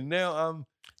 And now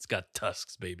It's got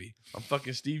tusks, baby. I'm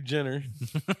fucking Steve Jenner.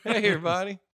 Hey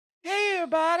everybody. Hey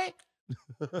everybody.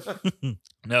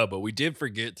 No, but we did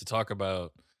forget to talk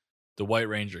about the White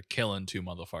Ranger killing two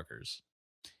motherfuckers.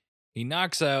 He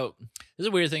knocks out. This is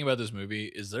a weird thing about this movie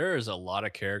is there is a lot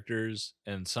of characters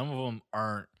and some of them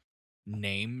aren't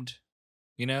named.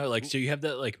 You know, like so you have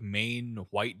that like main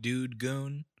white dude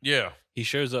goon. Yeah. He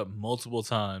shows up multiple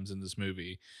times in this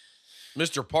movie.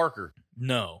 Mr. Parker.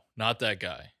 No, not that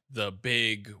guy. The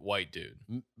big white dude.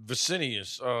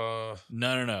 Vicinius.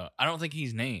 No. I don't think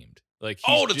he's named. Like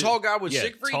Oh, he's the tall guy with yeah,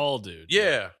 Siegfried? tall dude.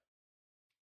 Yeah.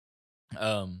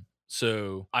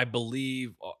 So I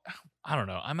believe I don't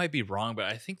know. I might be wrong, but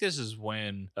I think this is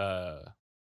when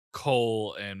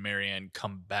Cole and Marianne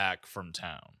come back from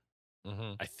town.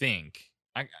 Mm-hmm. I think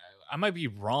I might be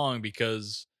wrong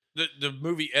because The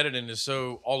movie editing is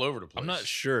so all over the place. I'm not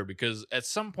sure because at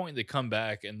some point they come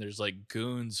back and there's like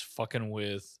goons fucking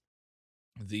with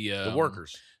the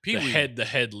workers. Pee-wee. the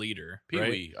head leader, right?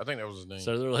 Pee-wee. I think that was his name.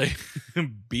 So they're like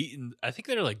beating. I think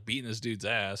they're like beating this dude's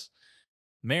ass.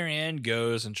 Marianne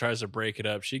goes and tries to break it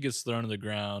up. She gets thrown to the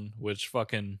ground, which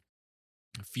fucking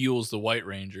fuels the White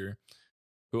Ranger,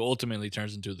 who ultimately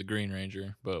turns into the Green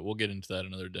Ranger. But we'll get into that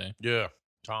another day. Yeah.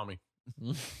 Tommy.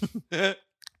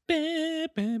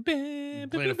 Playing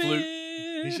Playing a flute.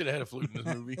 He should have had a flute in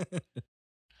this movie.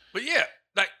 But yeah,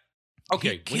 like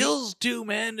okay, He kills two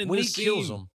men in when he this kills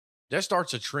scene. them, that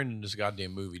starts a trend in this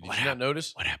goddamn movie. Did you not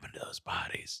notice? What happened to those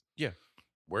bodies?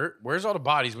 Where's all the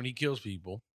bodies when he kills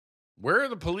people? Where are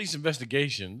the police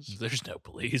investigations? There's no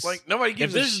police. Like nobody if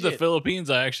gives this a is shit. the Philippines,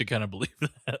 I actually kind of believe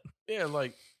that. Yeah,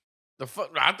 like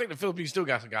I think the Philippines still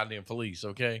got some goddamn police.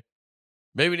 Okay,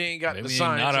 maybe they ain't got Maybe the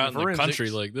science not and out in the forensics. country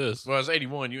like this. Well, it's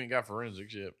 81. You ain't got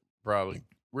forensics yet. Probably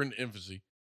we're in the infancy,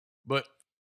 but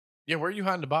yeah, where are you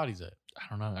hiding the bodies at? I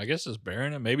don't know. I guess it's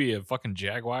burying it. Maybe a fucking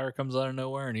jaguar comes out of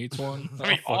nowhere and eats one.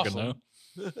 I That'd don't be fucking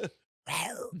know.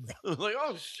 Like,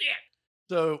 oh shit.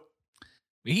 So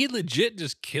He legit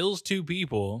just kills 2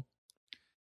 people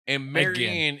and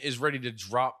Marianne is ready to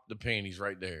drop the panties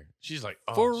right there. She's like,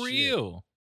 oh, for shit. real.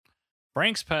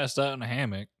 Frank's passed out in a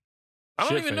hammock. I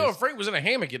don't even know if Shit-faced. Frank was in a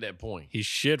hammock at that point. He's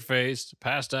shit faced,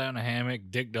 passed out in a hammock.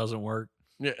 Dick doesn't work.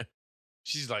 Yeah.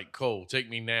 She's like, Cole, take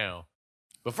me now.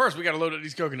 But first, we got to load up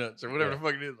these coconuts or whatever Yeah. the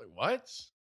fuck it is. Like, what?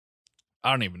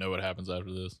 I don't even know what happens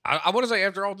after this. I want to say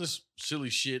after all this silly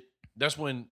shit, that's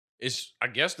when it's, I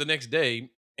guess, the next day,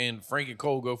 and Frank and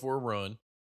Cole go for a run.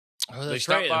 Oh, They that's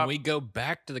stop right. by And we go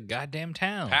back to the goddamn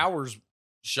town. Powers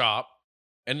shop,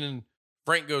 and then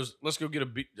Frank goes, let's go get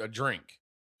a drink.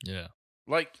 Yeah.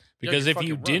 Like, Because you're if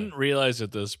you fucking didn't running. realize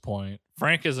at this point,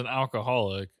 Frank is an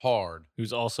alcoholic Hard.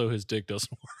 who's also his dick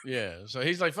doesn't work. Yeah. So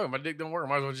he's like, fuck, my dick don't work.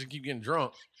 Might as well just keep getting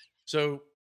drunk. So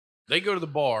they go to the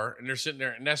bar, and they're sitting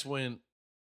there, and that's when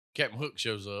Captain Hook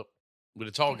shows up with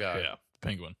a tall guy. Yeah.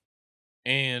 Penguin.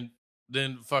 And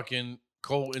then fucking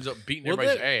Cole ends up beating Well,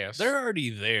 everybody's ass. They're already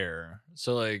there.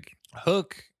 So, like,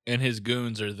 Hook and his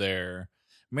goons are there.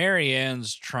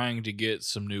 Marianne's trying to get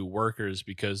some new workers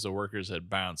because the workers had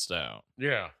bounced out.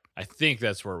 Yeah. I think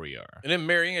that's where we are. And then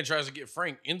Marianne tries to get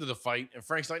Frank into the fight, and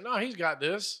Frank's like, no, he's got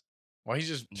this. Well, he's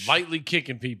just lightly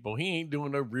kicking people. He ain't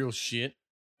doing no real shit.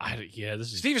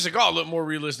 This is Steven Seagal looked more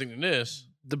realistic than this.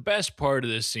 the best part of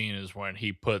this scene is when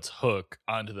he puts Hook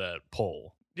onto that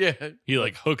pole. Yeah. He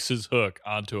like hooks his hook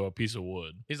onto a piece of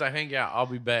wood. He's like, hang out. I'll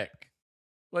be back.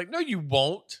 Like, no, you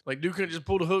won't. Like, dude couldn't just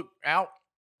pull the hook out.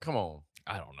 Come on.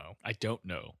 I don't know. I don't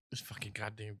know. This fucking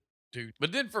goddamn dude.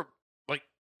 But then for, like,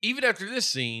 even after this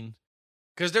scene,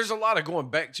 because there's a lot of going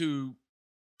back to,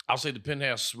 I'll say, the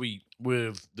penthouse suite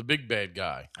with the big bad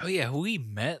guy. Oh yeah, we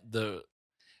met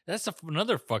that's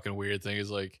another fucking weird thing is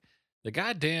like the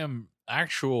goddamn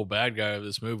actual bad guy of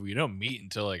this movie you don't meet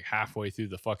until like halfway through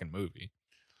the fucking movie.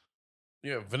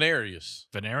 Yeah, Venarius.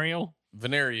 Venarial?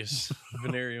 Venarius.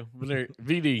 Venarial.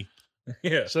 VD.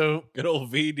 Yeah. So, Good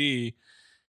old VD.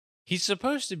 He's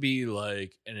supposed to be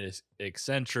like an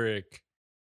eccentric,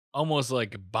 almost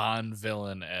like Bond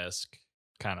villain-esque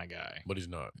kind of guy. but he's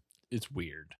not. It's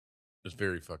weird. It's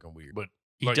very fucking weird. But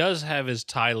He like, does have his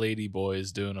Thai lady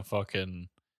boys doing a fucking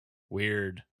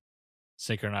weird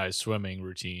synchronized swimming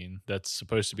routine that's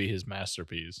supposed to be his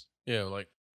masterpiece. yeah, like,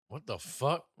 what the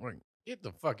fuck? Like, get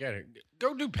the fuck out of here.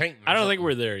 Go do painting. I don't think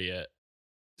we're there yet.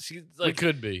 See, We like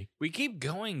could be. we keep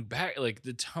going back. Like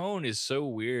the tone is so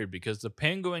weird because the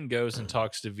Penguin goes and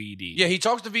talks to VD. Yeah, he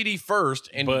talks to VD first,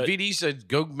 and But- VD said,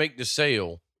 go make the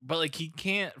sale. But like he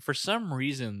can't for some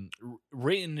reason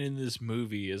written in this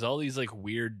movie is all these like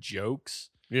weird jokes.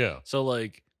 Yeah. So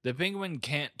like the Penguin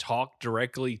can't talk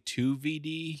directly to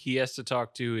VD. He has to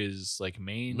talk to his like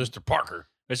main Mr. Parker.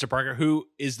 Mr. Parker, who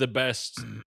is the best.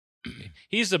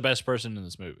 He's the best person in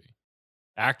this movie,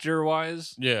 actor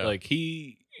wise. Yeah. like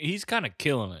he's kind of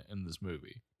killing it in this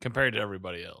movie compared to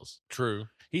everybody else. True.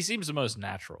 He seems the most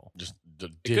natural. Just the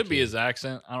It could be dickhead. his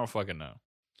accent. I don't fucking know.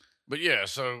 But yeah,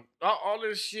 so all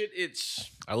this shit,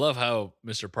 it's I love how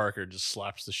Mr. Parker just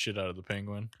slaps the shit out of the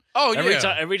Penguin. oh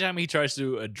Every time he tries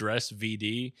to address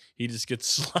VD, he just gets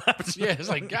slapped. yeah. It's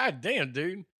like god damn,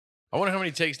 dude. I wonder how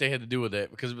many takes they had to do with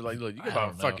that because it'd be like, look, you I got don't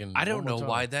about know. fucking. I don't one know more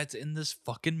why time. that's in this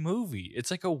fucking movie. It's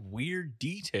like a weird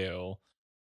detail,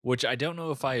 which I don't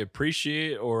know if I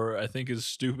appreciate or I think is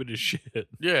stupid as shit.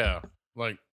 Yeah,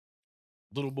 like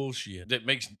little bullshit that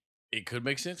makes it could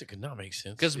make sense. It could not make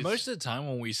sense Because It's- most of the time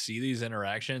when we see these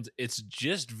interactions, it's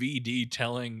just VD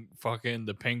telling fucking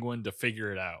the Penguin to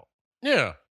figure it out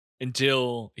yeah,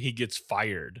 until he gets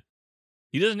fired.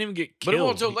 He doesn't even get but killed. it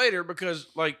won't until later because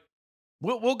like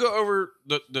we'll go over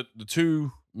the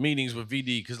two meetings with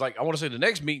VD because like I want to say the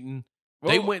next meeting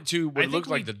they Well, went to I what it think looks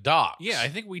like we- the docks. Yeah, I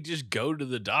think we just go to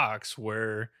the docks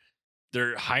where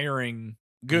they're hiring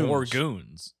Goons. more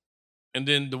goons. and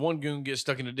then the one goon gets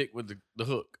stuck in the dick with the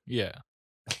hook. Yeah,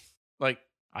 Like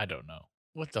I don't know.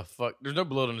 what the fuck? There's no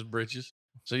blood on his britches,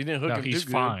 so you didn't hook No, him. he's too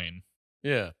good. fine.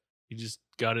 Yeah, He just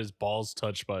got his balls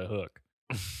touched by a hook.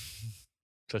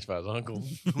 touched by his uncle.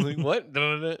 Like, what?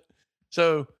 Da-da-da.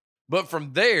 So, but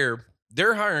from there,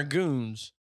 they're hiring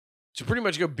goons to pretty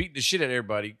much go beat the shit out of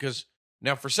everybody. Because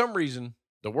now, for some reason,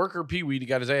 the worker Pee Wee that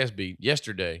got his ass beat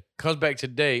yesterday comes back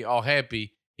today all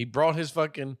happy. He brought his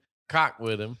fucking cock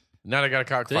with him. Now they got a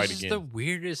cockfight This is again. the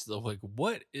weirdest. Like,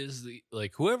 what is the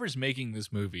like? Whoever's making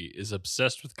this movie is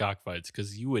obsessed with cockfights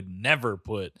because you would never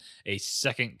put a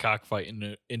second cockfight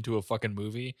into a fucking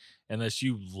movie unless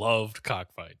you loved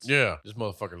cockfights. Yeah, this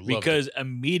motherfucker loved because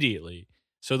immediately,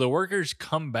 so the workers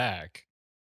come back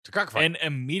to cockfight. And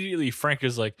immediately Frank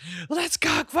is like, let's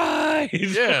cockfight.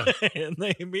 Yeah. And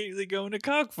they immediately go into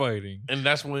cockfighting. And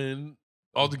that's when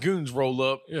all the goons roll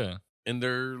up Yeah. in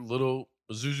their little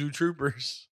Zuzu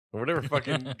troopers or whatever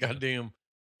fucking goddamn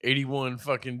 81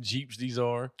 fucking Jeeps these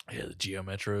are. Yeah, the Geo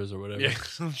Metros or whatever. Yeah,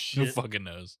 some Who shit. fucking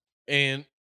knows? And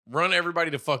run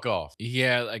everybody to fuck off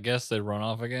Yeah, I guess they run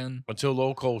off again. until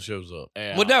old Cole shows up.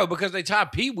 Yeah. Well, no, because they tie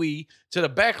Pee Wee to the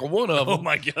back of one of them. Oh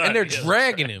my God. And they're yeah,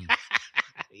 dragging him.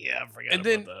 Yeah, I forgot And about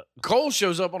then that. Cole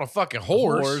shows up on a fucking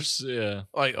horse. Yeah.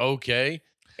 Like, okay.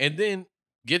 And then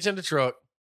gets in the truck.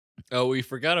 Oh, we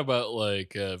forgot about like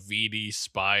VD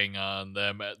spying on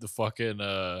them at the fucking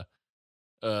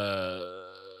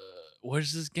what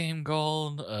is this game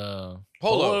called?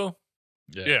 Polo.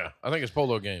 Yeah. Yeah, I think it's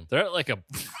polo game. They're at like a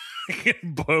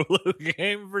fucking polo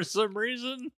game for some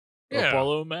reason. Yeah. A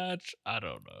polo match. I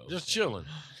don't know. Just chilling.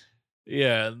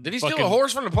 Yeah. Did he steal a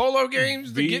horse from the polo games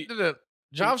to V- get to the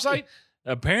job site?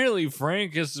 Apparently,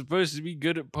 Frank is supposed to be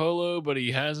good at polo, but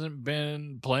he hasn't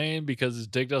been playing because his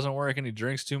dick doesn't work and he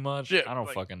drinks too much. Yeah, I don't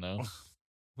like- fucking know.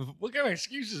 What kind of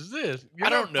excuse is this? You're I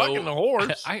not don't know. fucking the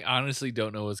horse. I honestly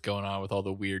don't know what's going on with all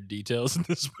the weird details in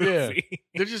this Yeah. movie.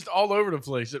 They're just all over the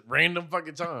place at random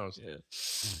fucking times. Yeah.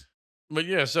 But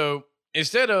yeah, so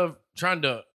instead of trying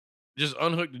to just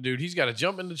unhook the dude, he's got to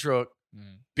jump in the truck,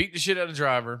 beat the shit out of the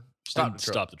driver, stop the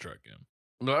truck. Stop the truck. Yeah.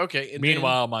 I'm like, okay. And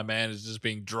Meanwhile, my man is just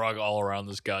being drug all around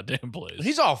this goddamn place. then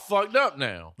he's all fucked up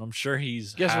now. I'm sure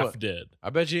he's Guess half what? dead. I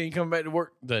bet you ain't coming back to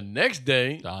work the next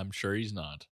day. I'm sure he's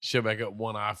not. Show back up,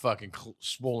 one eye fucking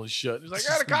swollen shut. He's like,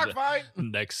 I got a cockfight.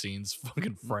 Next scene's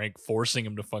fucking Frank forcing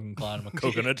him to fucking climb a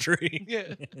coconut tree.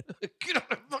 Yeah. Get on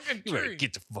the fucking You better tree.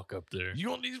 get the fuck up there. You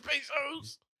want these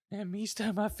pesos? And me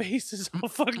time my face is all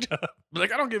fucked up. But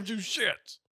like, I don't give two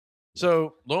shits.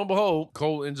 So lo and behold,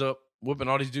 Cole ends up whooping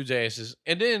all these dudes' asses.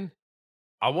 And then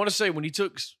I want to say when he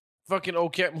took fucking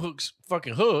old Captain Hook's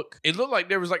fucking hook, it looked like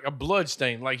there was like a blood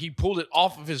stain. Like he pulled it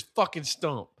off of his fucking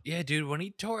stump. Yeah, dude, when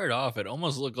he tore it off, it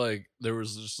almost looked like there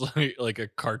was just like a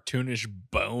cartoonish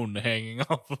bone hanging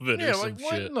off of it or Yeah, some like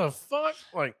what shit. in the fuck?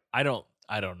 Like I don't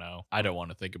know. I don't want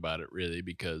to think about it really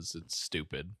because it's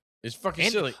stupid. it's fucking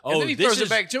And- silly. oh, And then he this throws is- it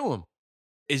back to him.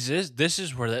 This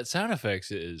is where that sound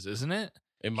effects is, isn't it?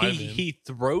 It might have been. He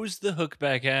throws the hook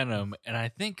back at him, and I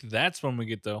think that's when we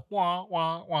get the wah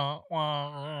wah wah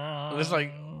wah. And it's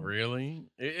like, really?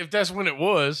 If that's when it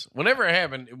was, whenever it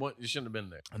happened, it shouldn't have been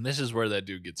there. And this is where that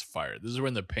dude gets fired. This is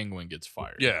when the penguin gets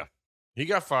fired. Yeah. He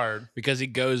got fired. Because he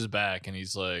goes back and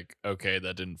he's like, okay,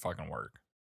 that didn't fucking work.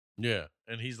 Yeah.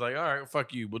 And he's like, all right,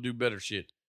 fuck you. We'll do better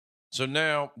shit. So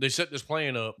now they set this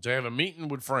plan up to have a meeting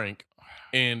with Frank.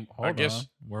 And I Hold guess, on.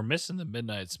 We're missing the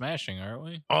midnight smashing, aren't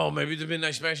we? oh, maybe the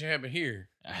midnight smashing happened here.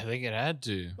 I think it had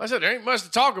to. Like I said, there ain't much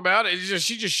to talk about. It's just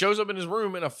she just shows up in his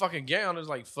room in a fucking gown and is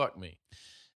like, fuck me.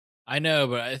 I know,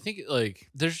 but I think like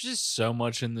there's just so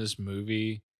much in this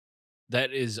movie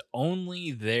that is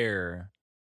only there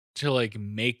to like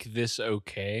make this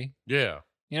okay. Yeah.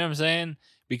 You know what I'm saying?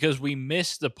 Because we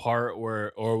missed the part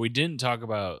where, or we didn't talk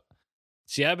about.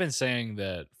 See, I've been saying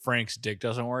that Frank's dick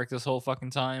doesn't work this whole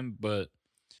fucking time, but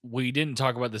we didn't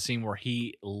talk about the scene where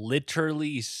he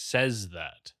literally says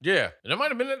that. Yeah. And it might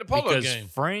have been at the polo Because game.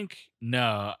 Frank,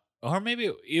 no, or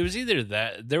maybe it was either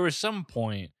that. There was some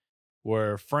point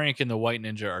where Frank and the White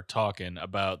Ninja are talking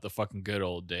about the fucking good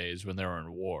old days when they were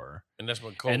in war. And that's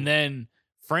when Cole. And then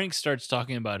Frank starts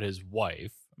talking about his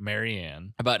wife,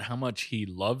 Marianne, about how much he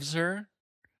loves her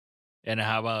and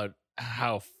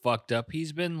how fucked up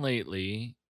he's been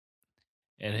lately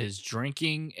and his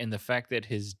drinking and the fact that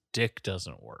his dick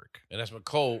doesn't work. And that's when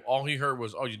Cole, all he heard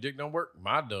was, oh, your dick don't work?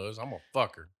 Mine does. I'm a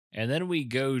fucker. And then we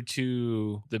go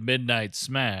to the Midnight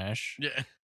Smash Yeah.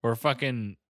 where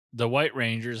fucking the White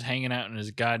Ranger's hanging out in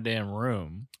his goddamn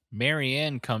room.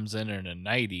 Marianne comes in a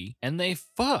nightie and they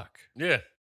fuck. Yeah.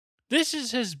 This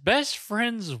is his best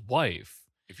friend's wife.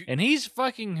 If you, And he's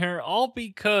fucking her all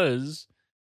because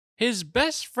his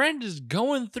best friend is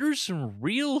going through some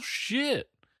real shit.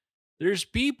 There's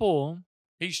people,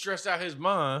 he stressed out his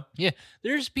mind.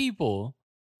 there's people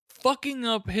fucking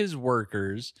up his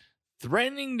workers,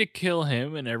 threatening to kill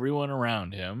him and everyone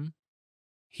around him.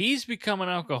 He's become an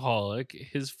alcoholic.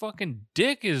 His fucking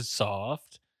dick is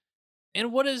soft.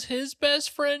 And what does his best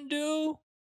friend do?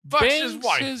 Fucks his Bangs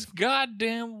wife. his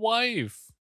goddamn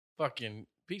wife. Fucking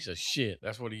piece of shit.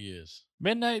 That's what he is.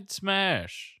 Midnight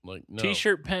Smash. Like, no.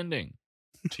 T-shirt pending.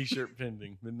 T-shirt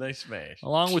pending. Midnight Smash.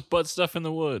 Along with butt stuff in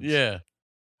the woods. Yeah.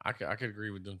 I could agree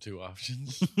with them two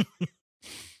options. It'd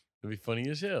be funny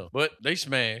as hell. But they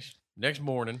smash. Next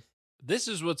morning. This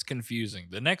is what's confusing.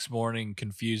 The next morning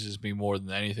confuses me more than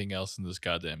anything else in this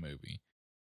goddamn movie.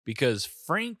 because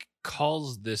Frank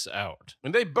calls this out.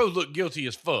 And they both look guilty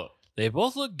as fuck. They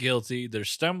both look guilty. They're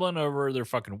stumbling over their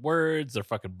fucking words. They're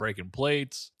fucking breaking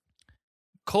plates.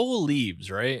 Cole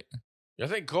leaves, right? I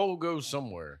think Cole goes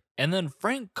somewhere. And then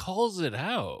Frank calls it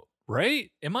out, right?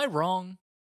 Am I wrong?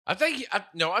 I think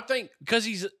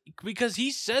Because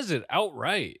he says it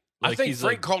outright. I think he's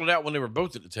Frank called it out when they were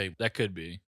both at the table. That could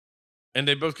be. And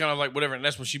they both kind of like whatever. And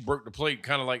that's when she broke the plate.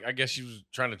 Kind of like, I guess she was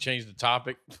trying to change the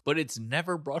topic. But it's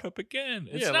never brought up again.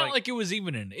 It's not like it was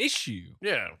even an issue.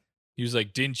 Yeah. He was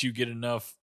like, didn't you get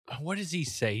enough? What does he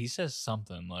say? He says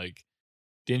something like,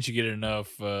 didn't you get enough?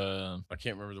 I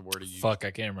can't remember the word he used. Fuck,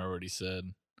 I can't remember what he said.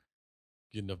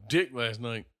 Get enough dick last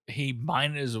night. He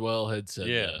might as well had said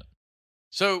that.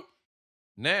 So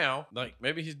now, like,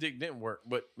 maybe his dick didn't work,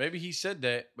 but maybe he said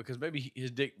that because maybe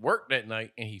his dick worked that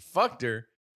night and he fucked her,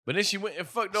 but then she went and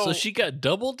fucked So she got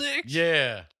double dick?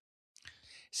 Yeah.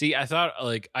 See, I thought,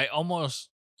 like, I almost,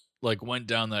 like, went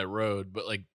down that road, but,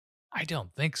 like, I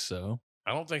don't think so.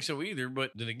 I don't think so either,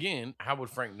 but then again, how would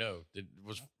Frank know?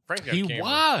 Was Frank got He camera?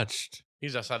 watched.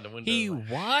 He's outside the window. He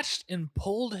watched and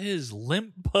pulled his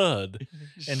limp pud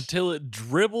until it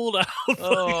dribbled out.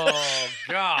 Oh,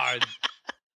 God.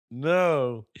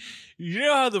 No. You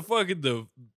know how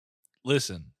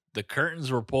listen, the curtains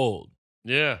were pulled.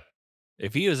 Yeah.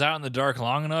 If he was out in the dark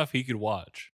long enough, he could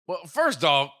watch. Well, first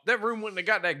off, that room wouldn't have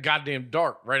got that goddamn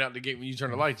dark right out the gate when you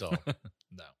turn the lights off.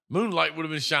 No. Moonlight would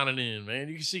have been shining in, man.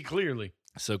 You can see clearly.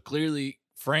 So clearly,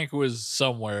 Frank was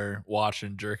somewhere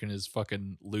watching, jerking his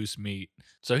fucking loose meat.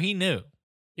 So he knew.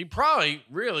 He probably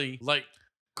really liked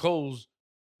Cole's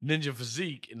ninja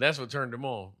physique, and that's what turned him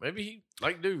on. Maybe he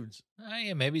liked dudes.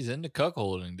 Yeah, maybe he's into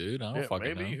cuckolding, dude. I don't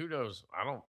fucking know. Maybe. Who knows?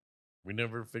 We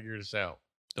never figured this out.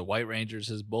 The White Ranger's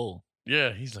his bull.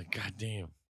 Yeah, he's like, God damn.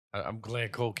 I'm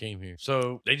glad Cole came here.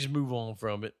 So they just move on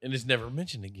from it, and it's never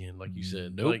mentioned again, like you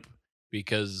said. Nope. Like,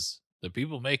 because the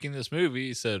people making this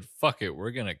movie said, fuck it,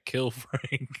 we're going to kill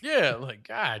Frank. Yeah, like,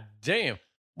 God damn.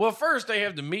 Well, first they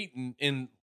have the meeting in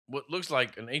what looks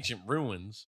like an ancient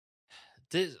ruins.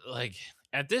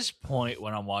 At this point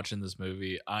when I'm watching this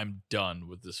movie, I'm done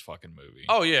with this fucking movie.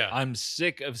 Oh, yeah. I'm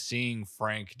sick of seeing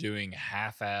Frank doing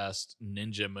half-assed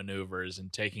ninja maneuvers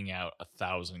and taking out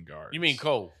 1,000 guards. You mean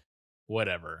Cole?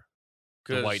 Whatever.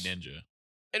 The White Ninja.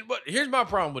 But here's my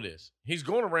problem with this. He's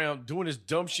going around doing this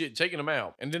dumb shit, taking them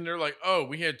out. And then they're like, oh,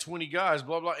 we had 20 guys,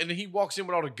 blah, blah. And then he walks in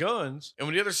with all the guns. And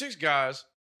when the other 6 guys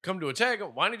come to attack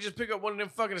him, why didn't he just pick up one of them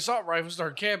fucking assault rifles and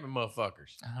start camping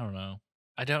motherfuckers? I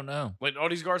don't know. Like, all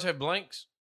these guards have blanks?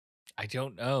 I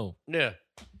don't know. Yeah.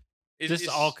 This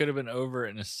all could have been over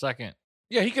in a second.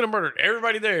 Yeah, he could have murdered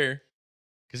everybody there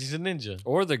because he's a ninja.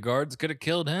 Or the guards could have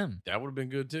killed him. That would have been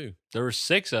good, too. There were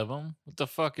 6 of them. What the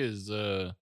fuck is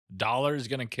Dollar's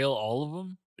gonna kill all of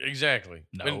them? Exactly.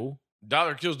 No. And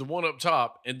Dollar kills the one up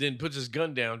top and then puts his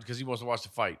gun down because he wants to watch the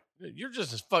fight. You're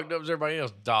just as fucked up as everybody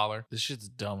else, Dollar. This shit's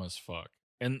dumb as fuck.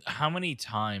 And how many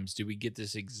times do we get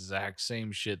this exact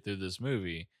same shit through this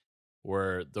movie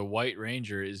where the White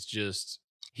Ranger is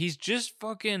he just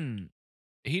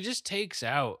takes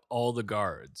out all the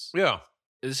guards. Yeah.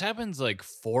 This happens like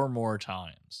 4 more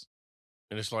times.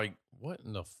 And it's like, what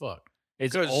in the fuck?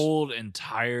 It's old and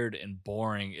tired and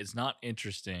boring. It's not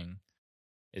interesting.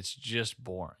 It's just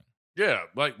boring. Yeah,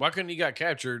 like why couldn't he got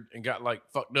captured and got like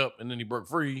fucked up and then he broke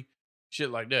free? Shit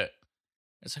like that.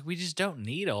 It's like we just don't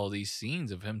need all these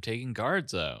scenes of him taking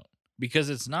guards out because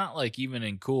it's not like even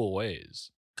in cool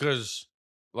ways. Because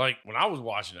like when I was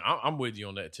watching it, I'm with you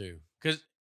on that too. Because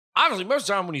obviously most of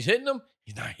the time when he's hitting them,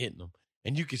 he's not hitting them.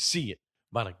 And you can see it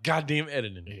by the goddamn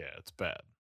editing. Yeah, it's bad.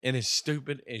 And it's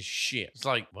stupid as shit. It's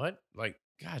like, what? Like,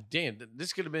 god damn,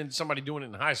 this could have been somebody doing it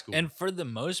in high school. And for the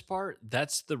most part,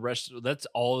 that's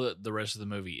all that the rest of the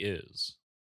movie is.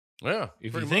 Yeah.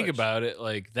 If you think about it,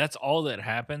 like that's all that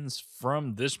happens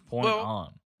from this point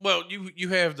on. Well, you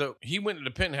have he went to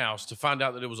the penthouse to find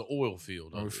out that it was an oil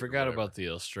field. We forgot about the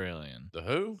Australian. The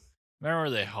who? Remember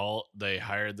they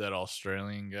hired that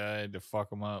Australian guy to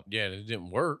fuck him up? Yeah, it didn't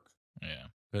work. Yeah.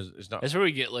 Because it's not. That's where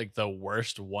we get like the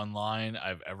worst one line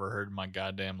I've ever heard in my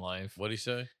goddamn life. What'd he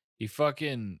say? He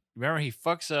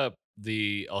fucks up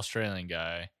the Australian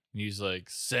guy and he's like,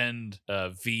 send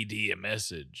VD a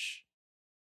message.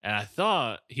 And I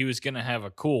thought he was going to have a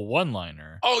cool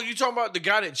one-liner. Oh, you talking about the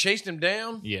guy that chased him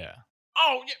down? Yeah.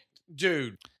 Oh, yeah.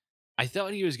 Dude. I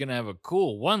thought he was going to have a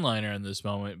cool one-liner in this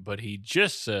moment, but he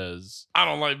just says, I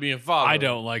don't like being followed. I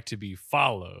don't like to be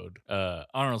followed.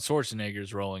 Arnold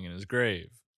Schwarzenegger's rolling in his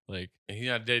grave. Like, he's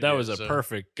not dead that yet, was a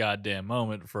perfect goddamn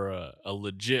moment for a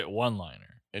legit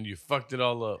one-liner. And you fucked it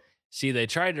all up. See, they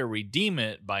tried to redeem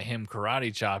it by him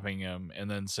karate chopping him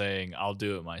and then saying, I'll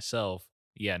do it myself.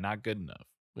 Yeah, not good enough.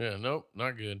 Yeah, nope,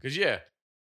 not good. Because, yeah,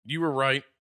 you were right.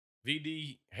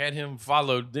 VD had him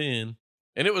followed then.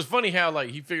 And it was funny how, like,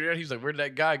 he figured out, he was like, where'd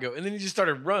that guy go? And then he just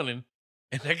started running,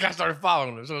 and that guy started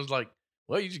following him. So it was like,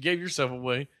 well, you just gave yourself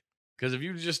away. Because if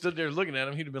you just stood there looking at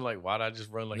him, he'd have been like, why'd I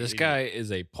just run like This an guy idiot?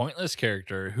 is a pointless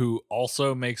character who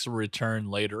also makes a return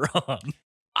later on.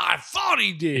 I thought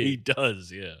he did. He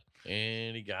does, yeah.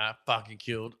 And he got fucking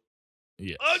killed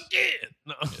Yes. again.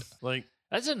 No. Like,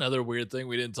 That's another weird thing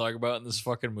we didn't talk about in this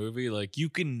fucking movie. Like, you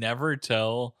can never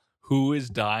tell who is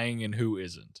dying and who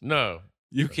isn't. no.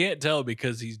 You can't tell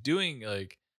because he's doing,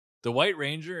 like, the White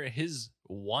Ranger, his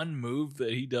one move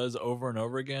that he does over and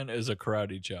over again is a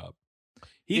karate chop.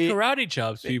 He karate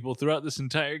chops people throughout this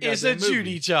entire goddamn It's a movie.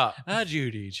 Judy chop. A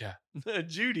Judy chop. A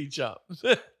Judy chop.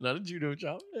 Not a judo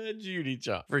chop. A Judy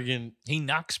chop. Freaking. He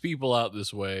knocks people out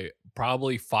this way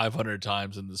probably 500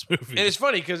 times in this movie. And it's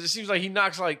funny because it seems like he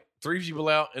knocks like 3 people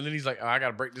out, and then he's like, oh, I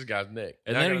gotta break this guy's neck.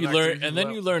 And Now I then gotta you knock 3 learn, people and then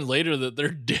out. you learn later that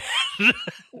they're dead.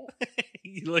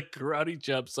 He like karate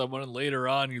chops someone, and later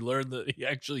on you learn that he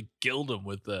actually killed him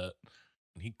with that.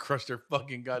 He crushed their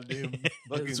fucking goddamn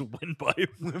His fucking windpipe.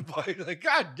 windpipe. Like,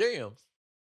 god damn.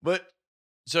 But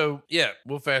so yeah,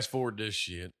 we'll fast forward this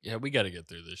shit. Yeah, we got to get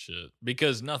through this shit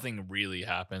because nothing really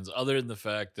happens other than the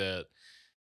fact that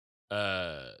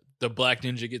the Black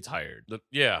Ninja gets hired,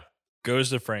 Yeah. goes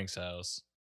to Frank's house,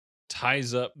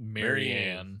 ties up Mary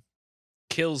Marianne,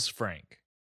 kills Frank.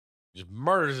 Just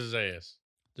murders his ass.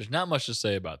 There's not much to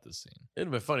say about this scene. It'd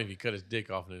have been funny if he cut his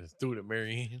dick off and then threw it at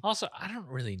Marianne. Also, I don't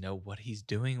really know what he's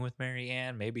doing with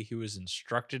Marianne. Maybe he was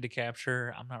instructed to capture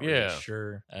her. I'm not Yeah. really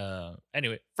sure.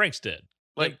 Anyway, Frank's dead.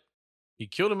 Like, he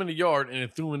killed him in the yard and then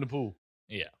threw him in the pool.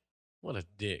 Yeah, What a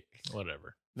dick.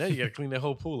 whatever. Now you gotta clean that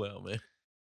whole pool out, man.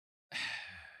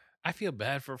 I feel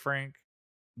bad for Frank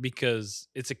because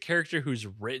it's a character who's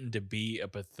written to be a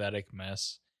pathetic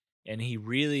mess, and he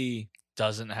really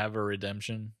doesn't have a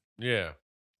redemption. Yeah.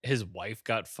 His wife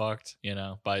got fucked,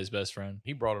 by his best friend.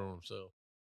 He brought it on himself.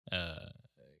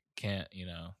 Can't,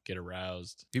 get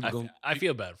aroused. People I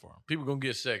feel bad for him. People gonna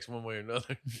get sex one way or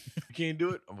another. You can't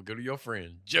do it, I'm gonna go to your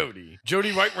friend, Jody.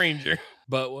 Jody White Ranger.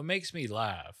 But what makes me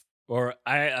laugh, or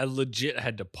I legit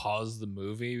had to pause the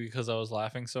movie because I was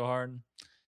laughing so hard.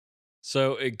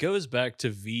 So it goes back to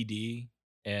VD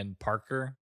and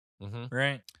Parker, Mm-hmm.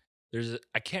 right?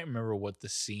 I can't remember what the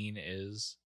scene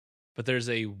is, but there's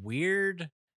a weird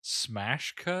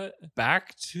smash cut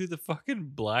back to the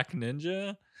fucking Black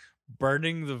Ninja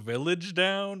burning the village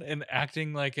down and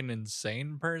acting like an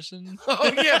insane person.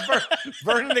 Oh yeah,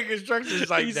 burning the construction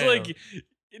site He's down. like,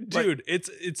 dude,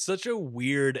 it's such a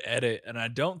weird edit, and I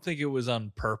don't think it was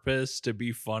on purpose to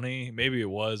be funny. Maybe it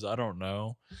was, I don't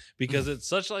know, because it's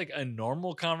such like a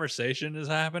normal conversation is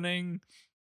happening,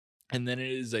 and then it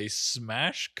is a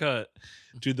smash cut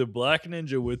to the Black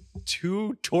Ninja with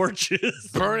 2 torches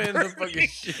Burning the fucking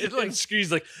shit. Like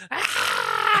Scree's like,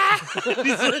 ah!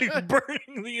 He's like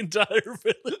burning the entire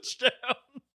village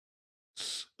down.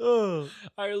 Oh,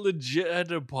 I legit had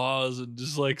to pause and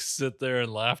just like sit there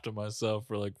and laugh to myself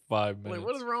for like 5 minutes. Like,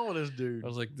 what is wrong with this dude? I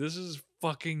was like, this is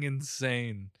fucking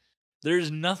insane. There's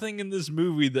nothing in this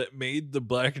movie that made the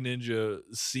Black Ninja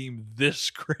seem this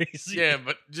crazy. Yeah,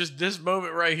 but just this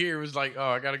moment right here was like, oh,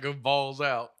 I gotta go balls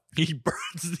out. He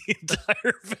burns the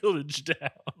entire village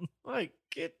down. Like,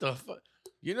 get the fuck.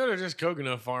 You know they're just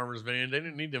coconut farmers, man. They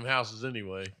didn't need them houses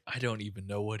anyway. I don't even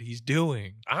know what he's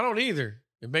doing. I don't either.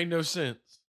 It made no sense.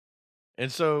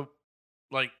 And so,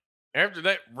 like, after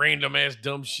that random ass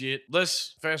dumb shit,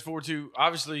 let's fast forward to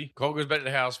obviously Cole goes back to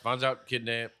the house, finds out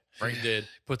kidnapped, Frank's dead.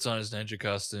 Puts on his ninja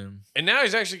costume. And now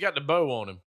he's actually got the bow on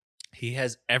him. He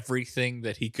has everything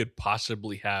that he could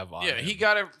possibly have on Yeah, him. he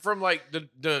got it from like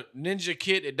the ninja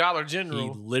kit at Dollar He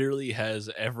General. literally has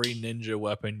every ninja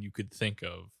weapon you could think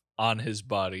of on his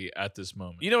body at this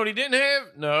moment. You know what he didn't have?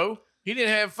 No. He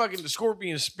didn't have fucking the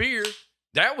scorpion spear.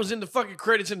 That was in the fucking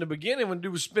credits in the beginning when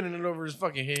dude was spinning it over his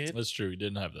fucking head. That's true. He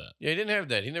didn't have that. Yeah, he didn't have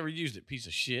that. He never used it. Piece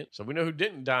of shit. So we know who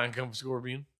didn't die and come from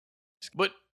Scorpion.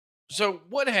 But so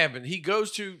what happened?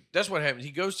 That's what happened.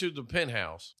 He goes to the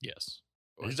penthouse. Yes.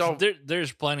 He's all,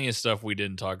 There's plenty of stuff we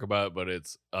didn't talk about, but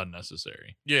it's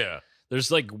unnecessary. yeah. There's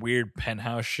like weird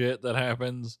penthouse shit that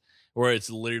happens where it's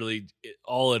literally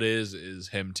all it is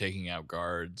him taking out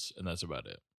guards, and that's about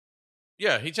it.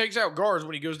 Yeah, he takes out guards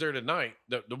when he goes there tonight,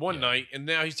 the one Yeah. night, and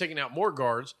now he's taking out more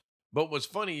guards. But what's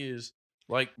funny is,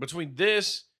 like, between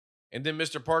this and then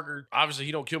Mr. Parker, obviously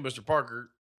he don't kill Mr. Parker,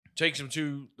 takes him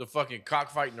to the fucking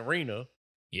cockfighting arena.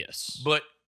 Yes. But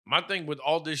my thing with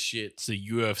all this shit, It's the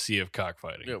UFC of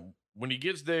cockfighting. you know, when he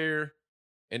gets there,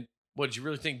 and What, you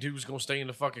really think dude was going to stay in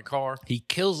the fucking car? He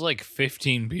kills like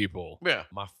 15 people. Yeah.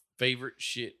 My favorite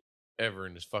shit ever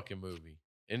in this fucking movie.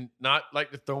 And not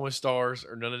like the throwing stars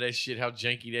or none of that shit, how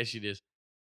janky that shit is.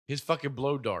 His fucking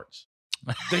blow darts.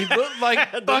 They look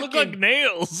like They look like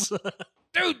nails.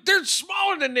 dude, they're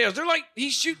smaller than nails. They're like,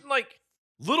 he's shooting like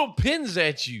little pins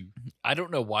at you. I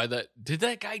don't know why did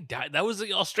that guy die? That was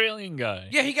the Australian guy.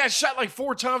 Yeah, he got shot like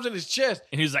 4 times in his chest.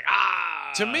 And he was like,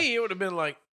 ah. To me, it would have been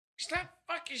like, stop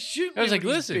fucking shooting I was me like,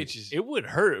 with listen, these bitches. it would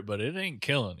hurt, but it ain't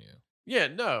killing you. Yeah,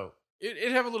 no.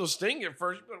 It'd have a little sting at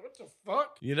first, but what the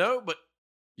fuck? You know? But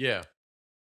yeah.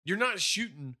 You're not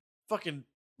shooting fucking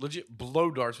legit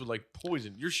blow darts with like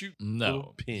poison. You're shooting No.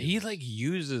 little pins. He like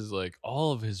uses like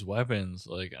all of his weapons.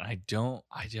 Like, I don't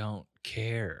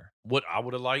care. What I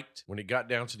would have liked when it got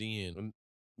down to the end, when,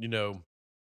 you know,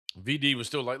 VD was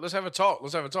still like, let's have a talk.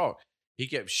 Let's have a talk. He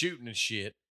kept shooting and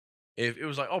shit. If it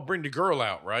was like, oh, bring the girl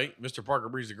out, right? Mr. Parker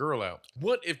brings the girl out.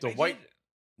 What if the white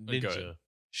ninja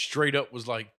straight up was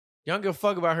like, y'all don't give a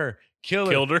fuck about her.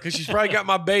 Killed her. Because she's probably got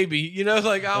my baby. You know,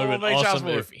 like, I don't want to make child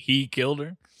support. If he killed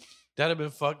her. That'd have been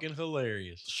fucking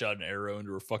hilarious. Shot an arrow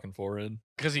into her fucking forehead.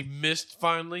 Because he missed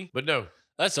finally. But no.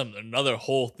 That's another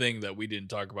whole thing that we didn't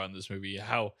talk about in this movie.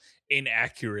 How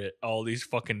inaccurate all these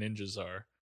fucking ninjas are.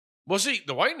 Well, see,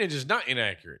 the white ninja's not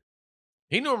inaccurate.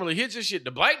 He normally hits his shit.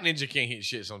 The black ninja can't hit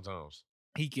shit sometimes.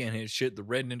 He can't hit shit. The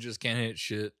red ninjas can't hit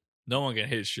shit. No one can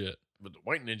hit shit. But the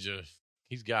white ninja,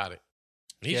 he's got it.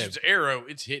 He Yeah. shoots an arrow,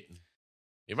 it's hitting.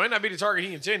 It might not be the target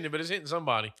he intended, but it's hitting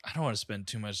somebody. I don't want to spend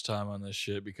too much time on this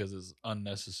shit because it's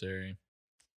unnecessary.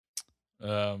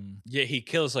 Yeah, he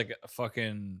kills like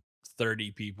fucking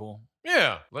 30 people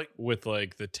Yeah. Like, with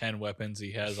like the 10 weapons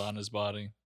he has on his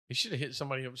body. he should have hit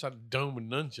somebody upside the dome with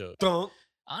nunchuck. Dunk.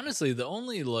 Honestly, the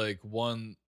only like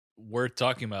one worth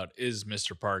talking about is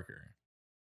Mr. Parker.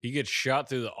 He gets shot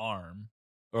through the arm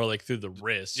or like through the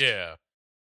wrist. Yeah.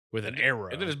 With an arrow.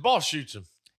 And then his boss shoots him.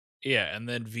 Yeah, and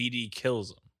then VD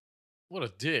kills him. What a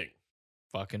dick.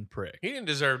 Fucking prick. He didn't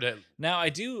deserve that. Now,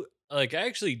 I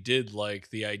actually did like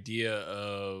the idea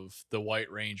of the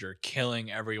White Ranger killing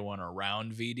everyone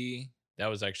around VD. That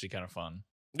was actually kind of fun.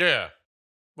 Yeah.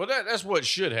 Well, that's what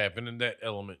should happen in that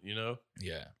element, you know?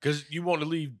 Yeah. Because you want to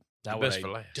leave Now, the what best I for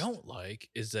last. don't like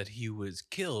is that he was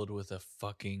killed with a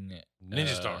fucking Ninja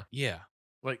star. Yeah.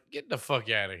 Like, get the fuck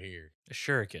out of here. A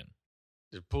shuriken.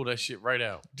 Just pull that shit right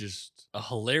out. Just a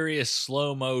hilarious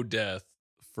slow-mo death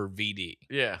for VD.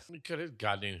 Yeah. He cut his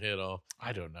goddamn head off.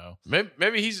 I don't know.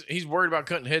 Maybe he's worried about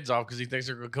cutting heads off because he thinks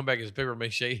they're going to come back as paper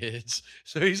mache heads.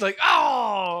 So he's like,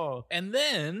 oh! And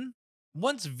then,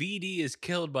 once VD is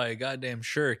killed by a goddamn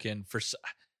shuriken,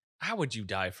 how would you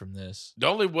die from this? The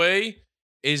only way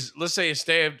is, let's say it's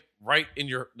stabbed right in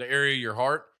the area of your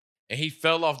heart, and he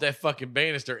fell off that fucking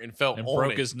banister and fell And on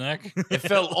broke it. his neck? It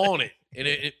fell on it, and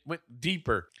it went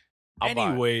deeper. I'll buy it.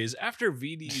 Anyways, after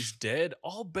VD's dead,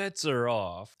 all bets are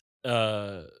off.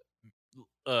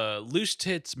 Loose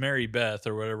Tits Mary Beth,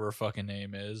 or whatever her fucking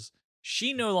name is,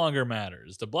 she no longer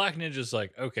matters. The Black Ninja's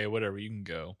like, okay, whatever, you can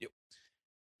go.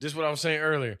 This is what I was saying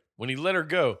earlier. When he let her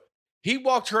go, he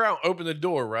walked her out, opened the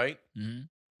door, right? Mm-hmm.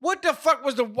 What the fuck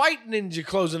was the white ninja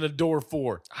closing the door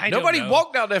for? I don't Nobody know.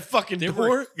 walked out that fucking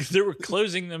door. They were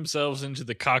closing themselves into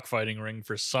the cockfighting ring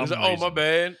for some He's like, reason. oh, my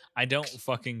bad. I don't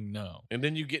fucking know. And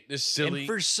then you get this silly. And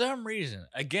for some reason,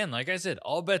 again, like I said,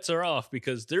 all bets are off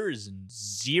because there is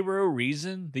zero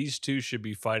reason these two should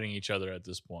be fighting each other at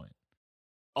this point.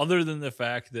 Other than the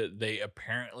fact that they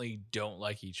apparently don't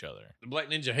like each other the black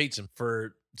ninja hates him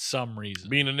for some reason.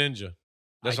 being a ninja.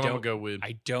 That's I what I'm going don't- to go with.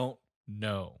 I don't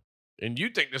know. And you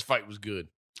think this fight was good.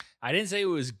 I didn't say it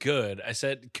was good. I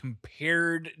said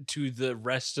compared to the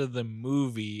rest of the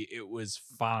movie, it was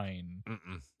fine.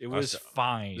 It was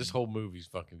fine. This whole movie's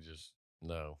fucking just,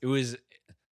 no. It was.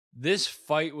 This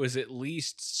fight was at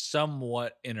least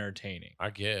somewhat entertaining.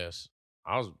 I guess.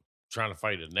 I was trying to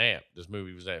fight a nap. This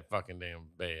movie was that fucking damn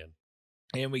bad.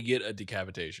 And we get a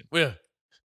decapitation. Well,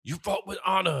 you fought with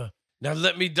honor. Now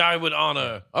let me die with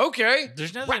honor. Okay.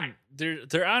 There's nothing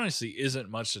there honestly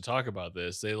isn't much to talk about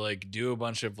this. They like do a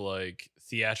bunch of like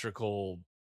theatrical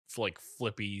like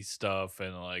flippy stuff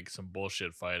and like some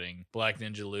bullshit fighting. Black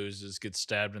Ninja loses, gets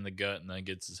stabbed in the gut, and then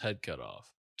gets his head cut off.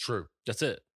 True. That's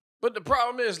it. But the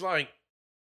problem is, like,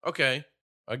 okay,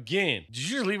 again, did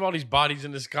you just leave all these bodies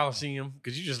in this Coliseum?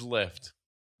 Because you just left.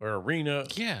 Or arena.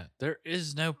 Yeah, there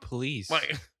is no police.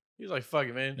 Like, he's like, fuck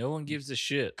it, man. No one gives a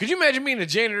shit. Could you imagine being a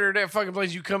janitor at that fucking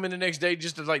place? You come in the next day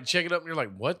just to like check it up and you're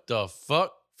like, what the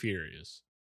fuck? Furious.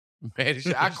 Man,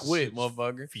 I quit,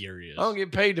 motherfucker. Furious. I don't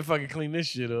get paid to fucking clean this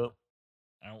shit up.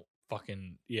 I don't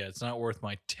fucking, yeah, it's not worth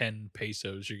my 10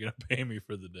 pesos you're going to pay me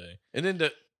for the day. And then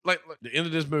like the end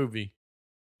of this movie,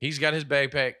 he's got his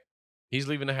backpack. He's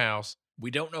leaving the house.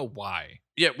 We don't know why.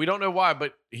 Yeah, we don't know why,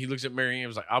 but he looks at Mary Ann and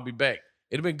was like, I'll be back.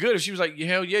 It'd have been good if she was like,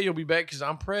 hell yeah, you'll be back because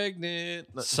I'm pregnant.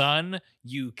 Son,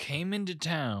 you came into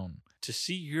town to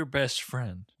see your best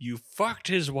friend. You fucked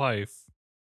his wife.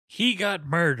 He got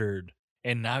murdered.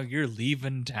 And now you're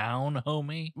leaving town,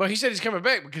 homie? But he said he's coming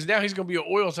back because now he's going to be an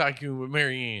oil tycoon with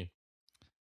Mary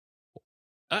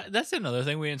Ann. That's another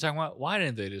thing we didn't talk about. Why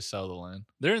didn't they just sell the land?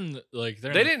 They're in the, like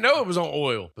They didn't know it was on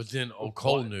oil, but then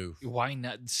Cole knew. Why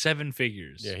not 7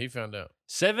 figures? Yeah, he found out.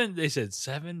 They said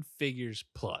 7 figures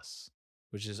plus,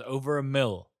 which is over $1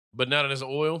 million. But now that it's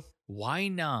oil, Why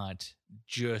not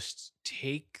just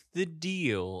take the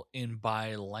deal and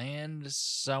buy land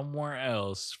somewhere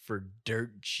else for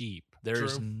dirt cheap?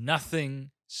 There's True.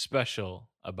 nothing special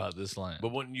about this land.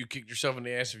 but wouldn't you kick yourself in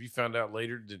the ass if you found out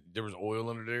later that there was oil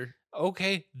under there?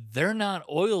 Okay, they're not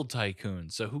oil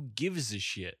tycoons, so who gives a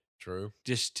shit? True.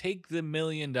 Just take the $1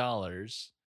 million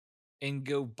and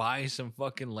go buy some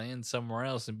fucking land somewhere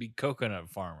else and be coconut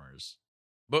farmers.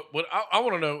 But what I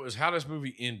want to know is how this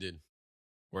movie ended.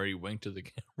 Where he winked to the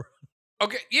camera.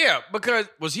 Okay, yeah, because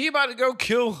was he about to go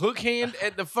kill Hook Hand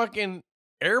at the fucking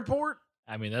airport?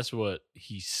 I mean, that's what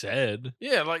he said.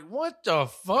 Yeah, like what the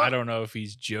fuck? I don't know if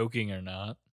he's joking or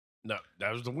not. No,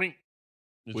 that was the wink.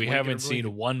 It was We winking haven't and seen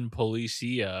blinking. one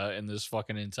policia in this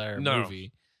fucking entire No.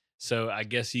 movie. So I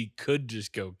guess he could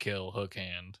just go kill Hook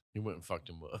Hand. He went and fucked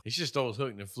him up. He just stole his hook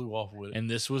and then flew off with it. And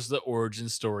this was the origin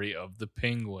story of the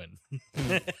penguin.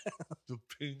 The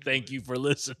Thank you for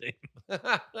listening. This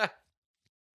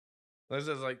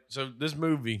is like, so this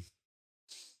movie,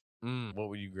 what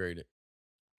would you grade it?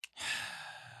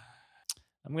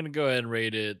 I'm going to go ahead and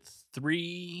rate it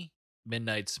 3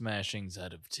 midnight smashings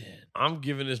out of 10. I'm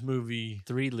giving this movie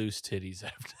 3 loose titties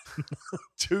out of 10.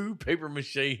 2 paper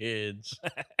mache heads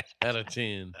out of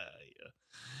 10.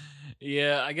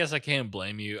 Yeah, I guess I can't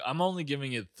blame you. I'm only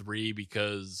giving it 3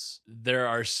 because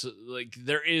there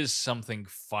is something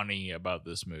funny about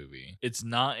this movie. It's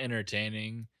not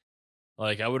entertaining.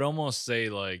 Like, I would almost say,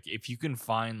 like, if you can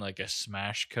find like a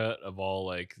smash cut of all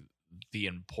like the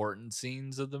important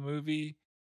scenes of the movie,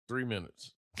 3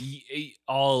 minutes. I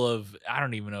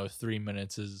don't even know if 3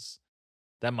 minutes is,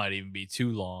 that might even be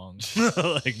too long.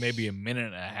 Like maybe a minute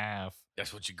and a half.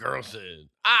 That's what your girl said.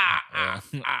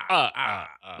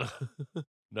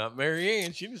 Not Mary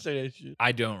Ann. She didn't say that shit.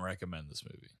 I don't recommend this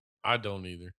movie. I don't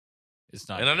either. It's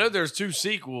not. And I know there's 2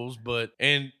 sequels,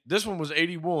 and this one was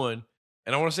 81,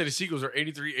 and I want to say the sequels are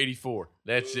 83, 84.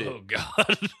 That's it. Oh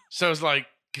God. So it's like,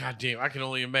 God damn, I can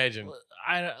only imagine.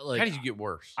 How did you get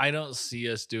worse? I don't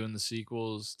see us doing the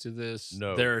sequels to this.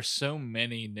 No. There are so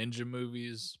many ninja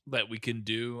movies that we can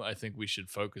do. I think we should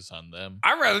focus on them.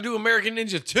 I'd rather do American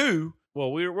Ninja 2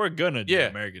 Well, we're gonna do Yeah,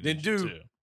 American then Ninja do- 2.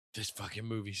 this fucking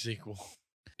movie sequel.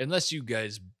 Unless you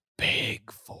guys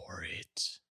beg for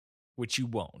it, which you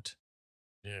won't.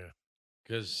 Yeah.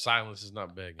 Because silence is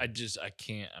not begging. I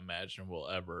can't imagine we'll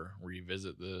ever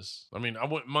revisit this. I mean, I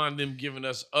wouldn't mind them giving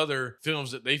us other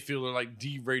films that they feel are like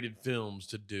D-rated films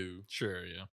to do. Sure,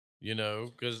 yeah. You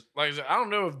know, because like I said, I don't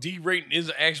know if D rating is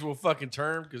an actual fucking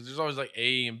term because there's always like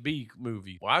A and B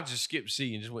movie. Well, I just skipped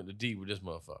C and just went to D with this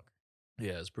motherfucker.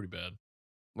 Yeah, it's pretty bad.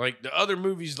 Like the other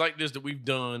movies like this that we've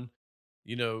done,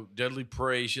 you know, Deadly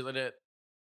Prey, shit like that.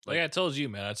 Like I told you,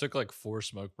 man, I took like 4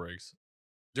 smoke breaks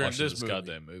During watching this movie.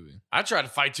 goddamn movie. I tried to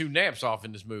fight 2 naps off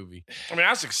in this movie. I mean,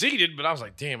 I succeeded, but I was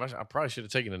like, damn, I probably should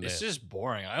have taken a nap. It's just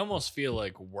boring. I almost feel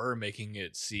like we're making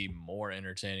it seem more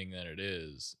entertaining than it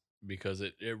is because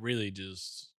it really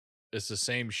just, it's the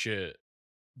same shit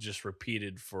just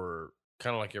repeated for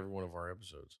kind of like every one of our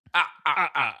episodes.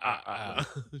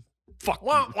 fuck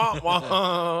Wah, you. wah,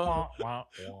 wah. Wah, wah,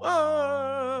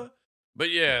 wah.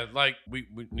 But yeah, like we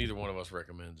neither one of us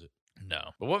recommends it. No.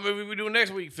 But what movie we doing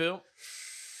next week, Phil?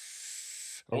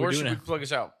 Are Or we should doing we plug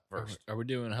us out Are first? we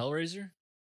doing Hellraiser?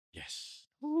 Yes.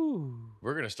 Ooh.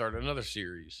 We're gonna start another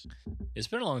series. It's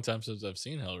been a long time since I've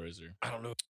seen Hellraiser. I don't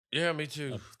know. Yeah, me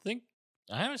too.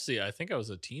 I think I was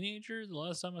a teenager the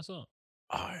last time I saw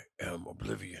I am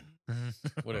Oblivion. it.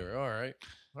 Whatever. All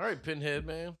right, Pinhead,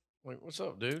 man. Like, what's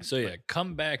up, dude? So yeah,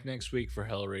 come back next week for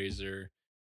Hellraiser.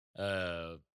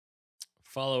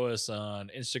 Follow us on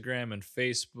Instagram and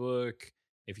Facebook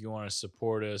if you want to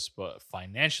support us. But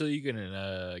financially, you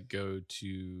can go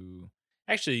to.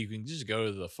 Actually, you can just go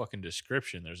to the fucking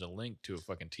description. There's a link to a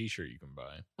fucking t-shirt you can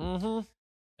buy.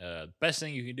 Mm-hmm. Best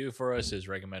thing you can do for us is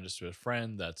recommend us to a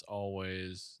friend. That's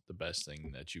always the best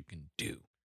thing that you can do.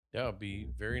 That would be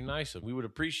very nice. We would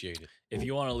appreciate it. If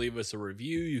you want to leave us a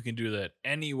review, you can do that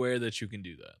anywhere that you can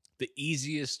do that. The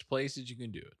easiest place that you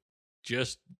can do it.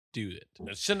 Just do it.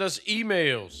 And send us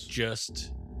emails.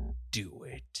 Just do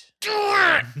it. Do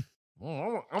it.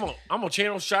 I'm gonna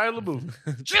channel Shia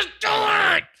LaBeouf. Just do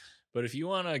it. But if you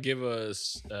want to give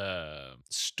us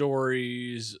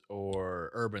stories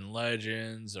or urban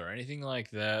legends or anything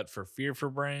like that for Fear for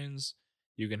Brains,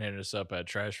 you can hit us up at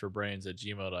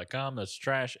trashforbrains@gmail.com. That's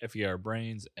trash,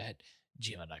 FERbrains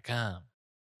 @gmail.com.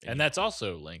 And that's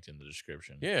also linked in the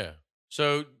description. Yeah.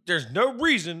 So there's no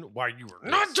reason why you are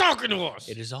not talking to us.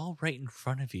 It is all right in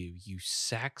front of you, you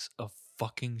sacks of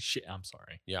fucking shit. I'm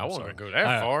sorry. Yeah, I I'm wasn't sorry. gonna go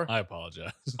that far. I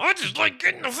apologize. I just like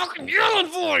getting the fucking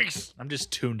yelling voice. I'm just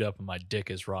tuned up and my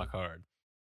dick is rock hard.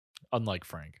 Unlike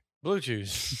Frank.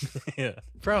 Bluetooth. Yeah.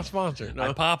 Proud sponsor. No.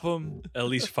 I pop them at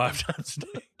least 5 times a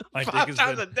day. My 5 dick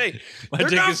times been, a day. my They're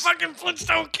dick not is fucking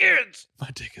Flintstone kids. my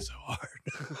dick is so hard.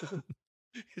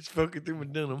 It's poking through my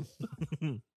denim.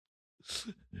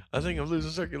 I think I'm losing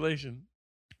circulation.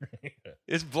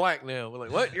 It's black now. We're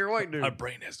like, what? You're a white dude. My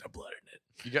brain has no blood in it.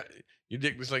 You got your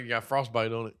dick looks like you got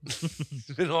frostbite on it.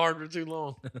 It's been hard for too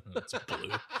long. It's blue.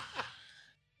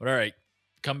 But all right,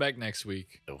 come back next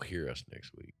week. They'll hear us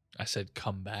next week. I said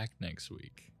come back next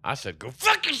week. I said go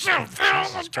fuck yourself, Phil. I'm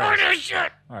Jesus tired of Christ. this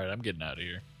shit. All right, I'm getting out of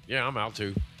here. Yeah, I'm out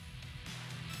too.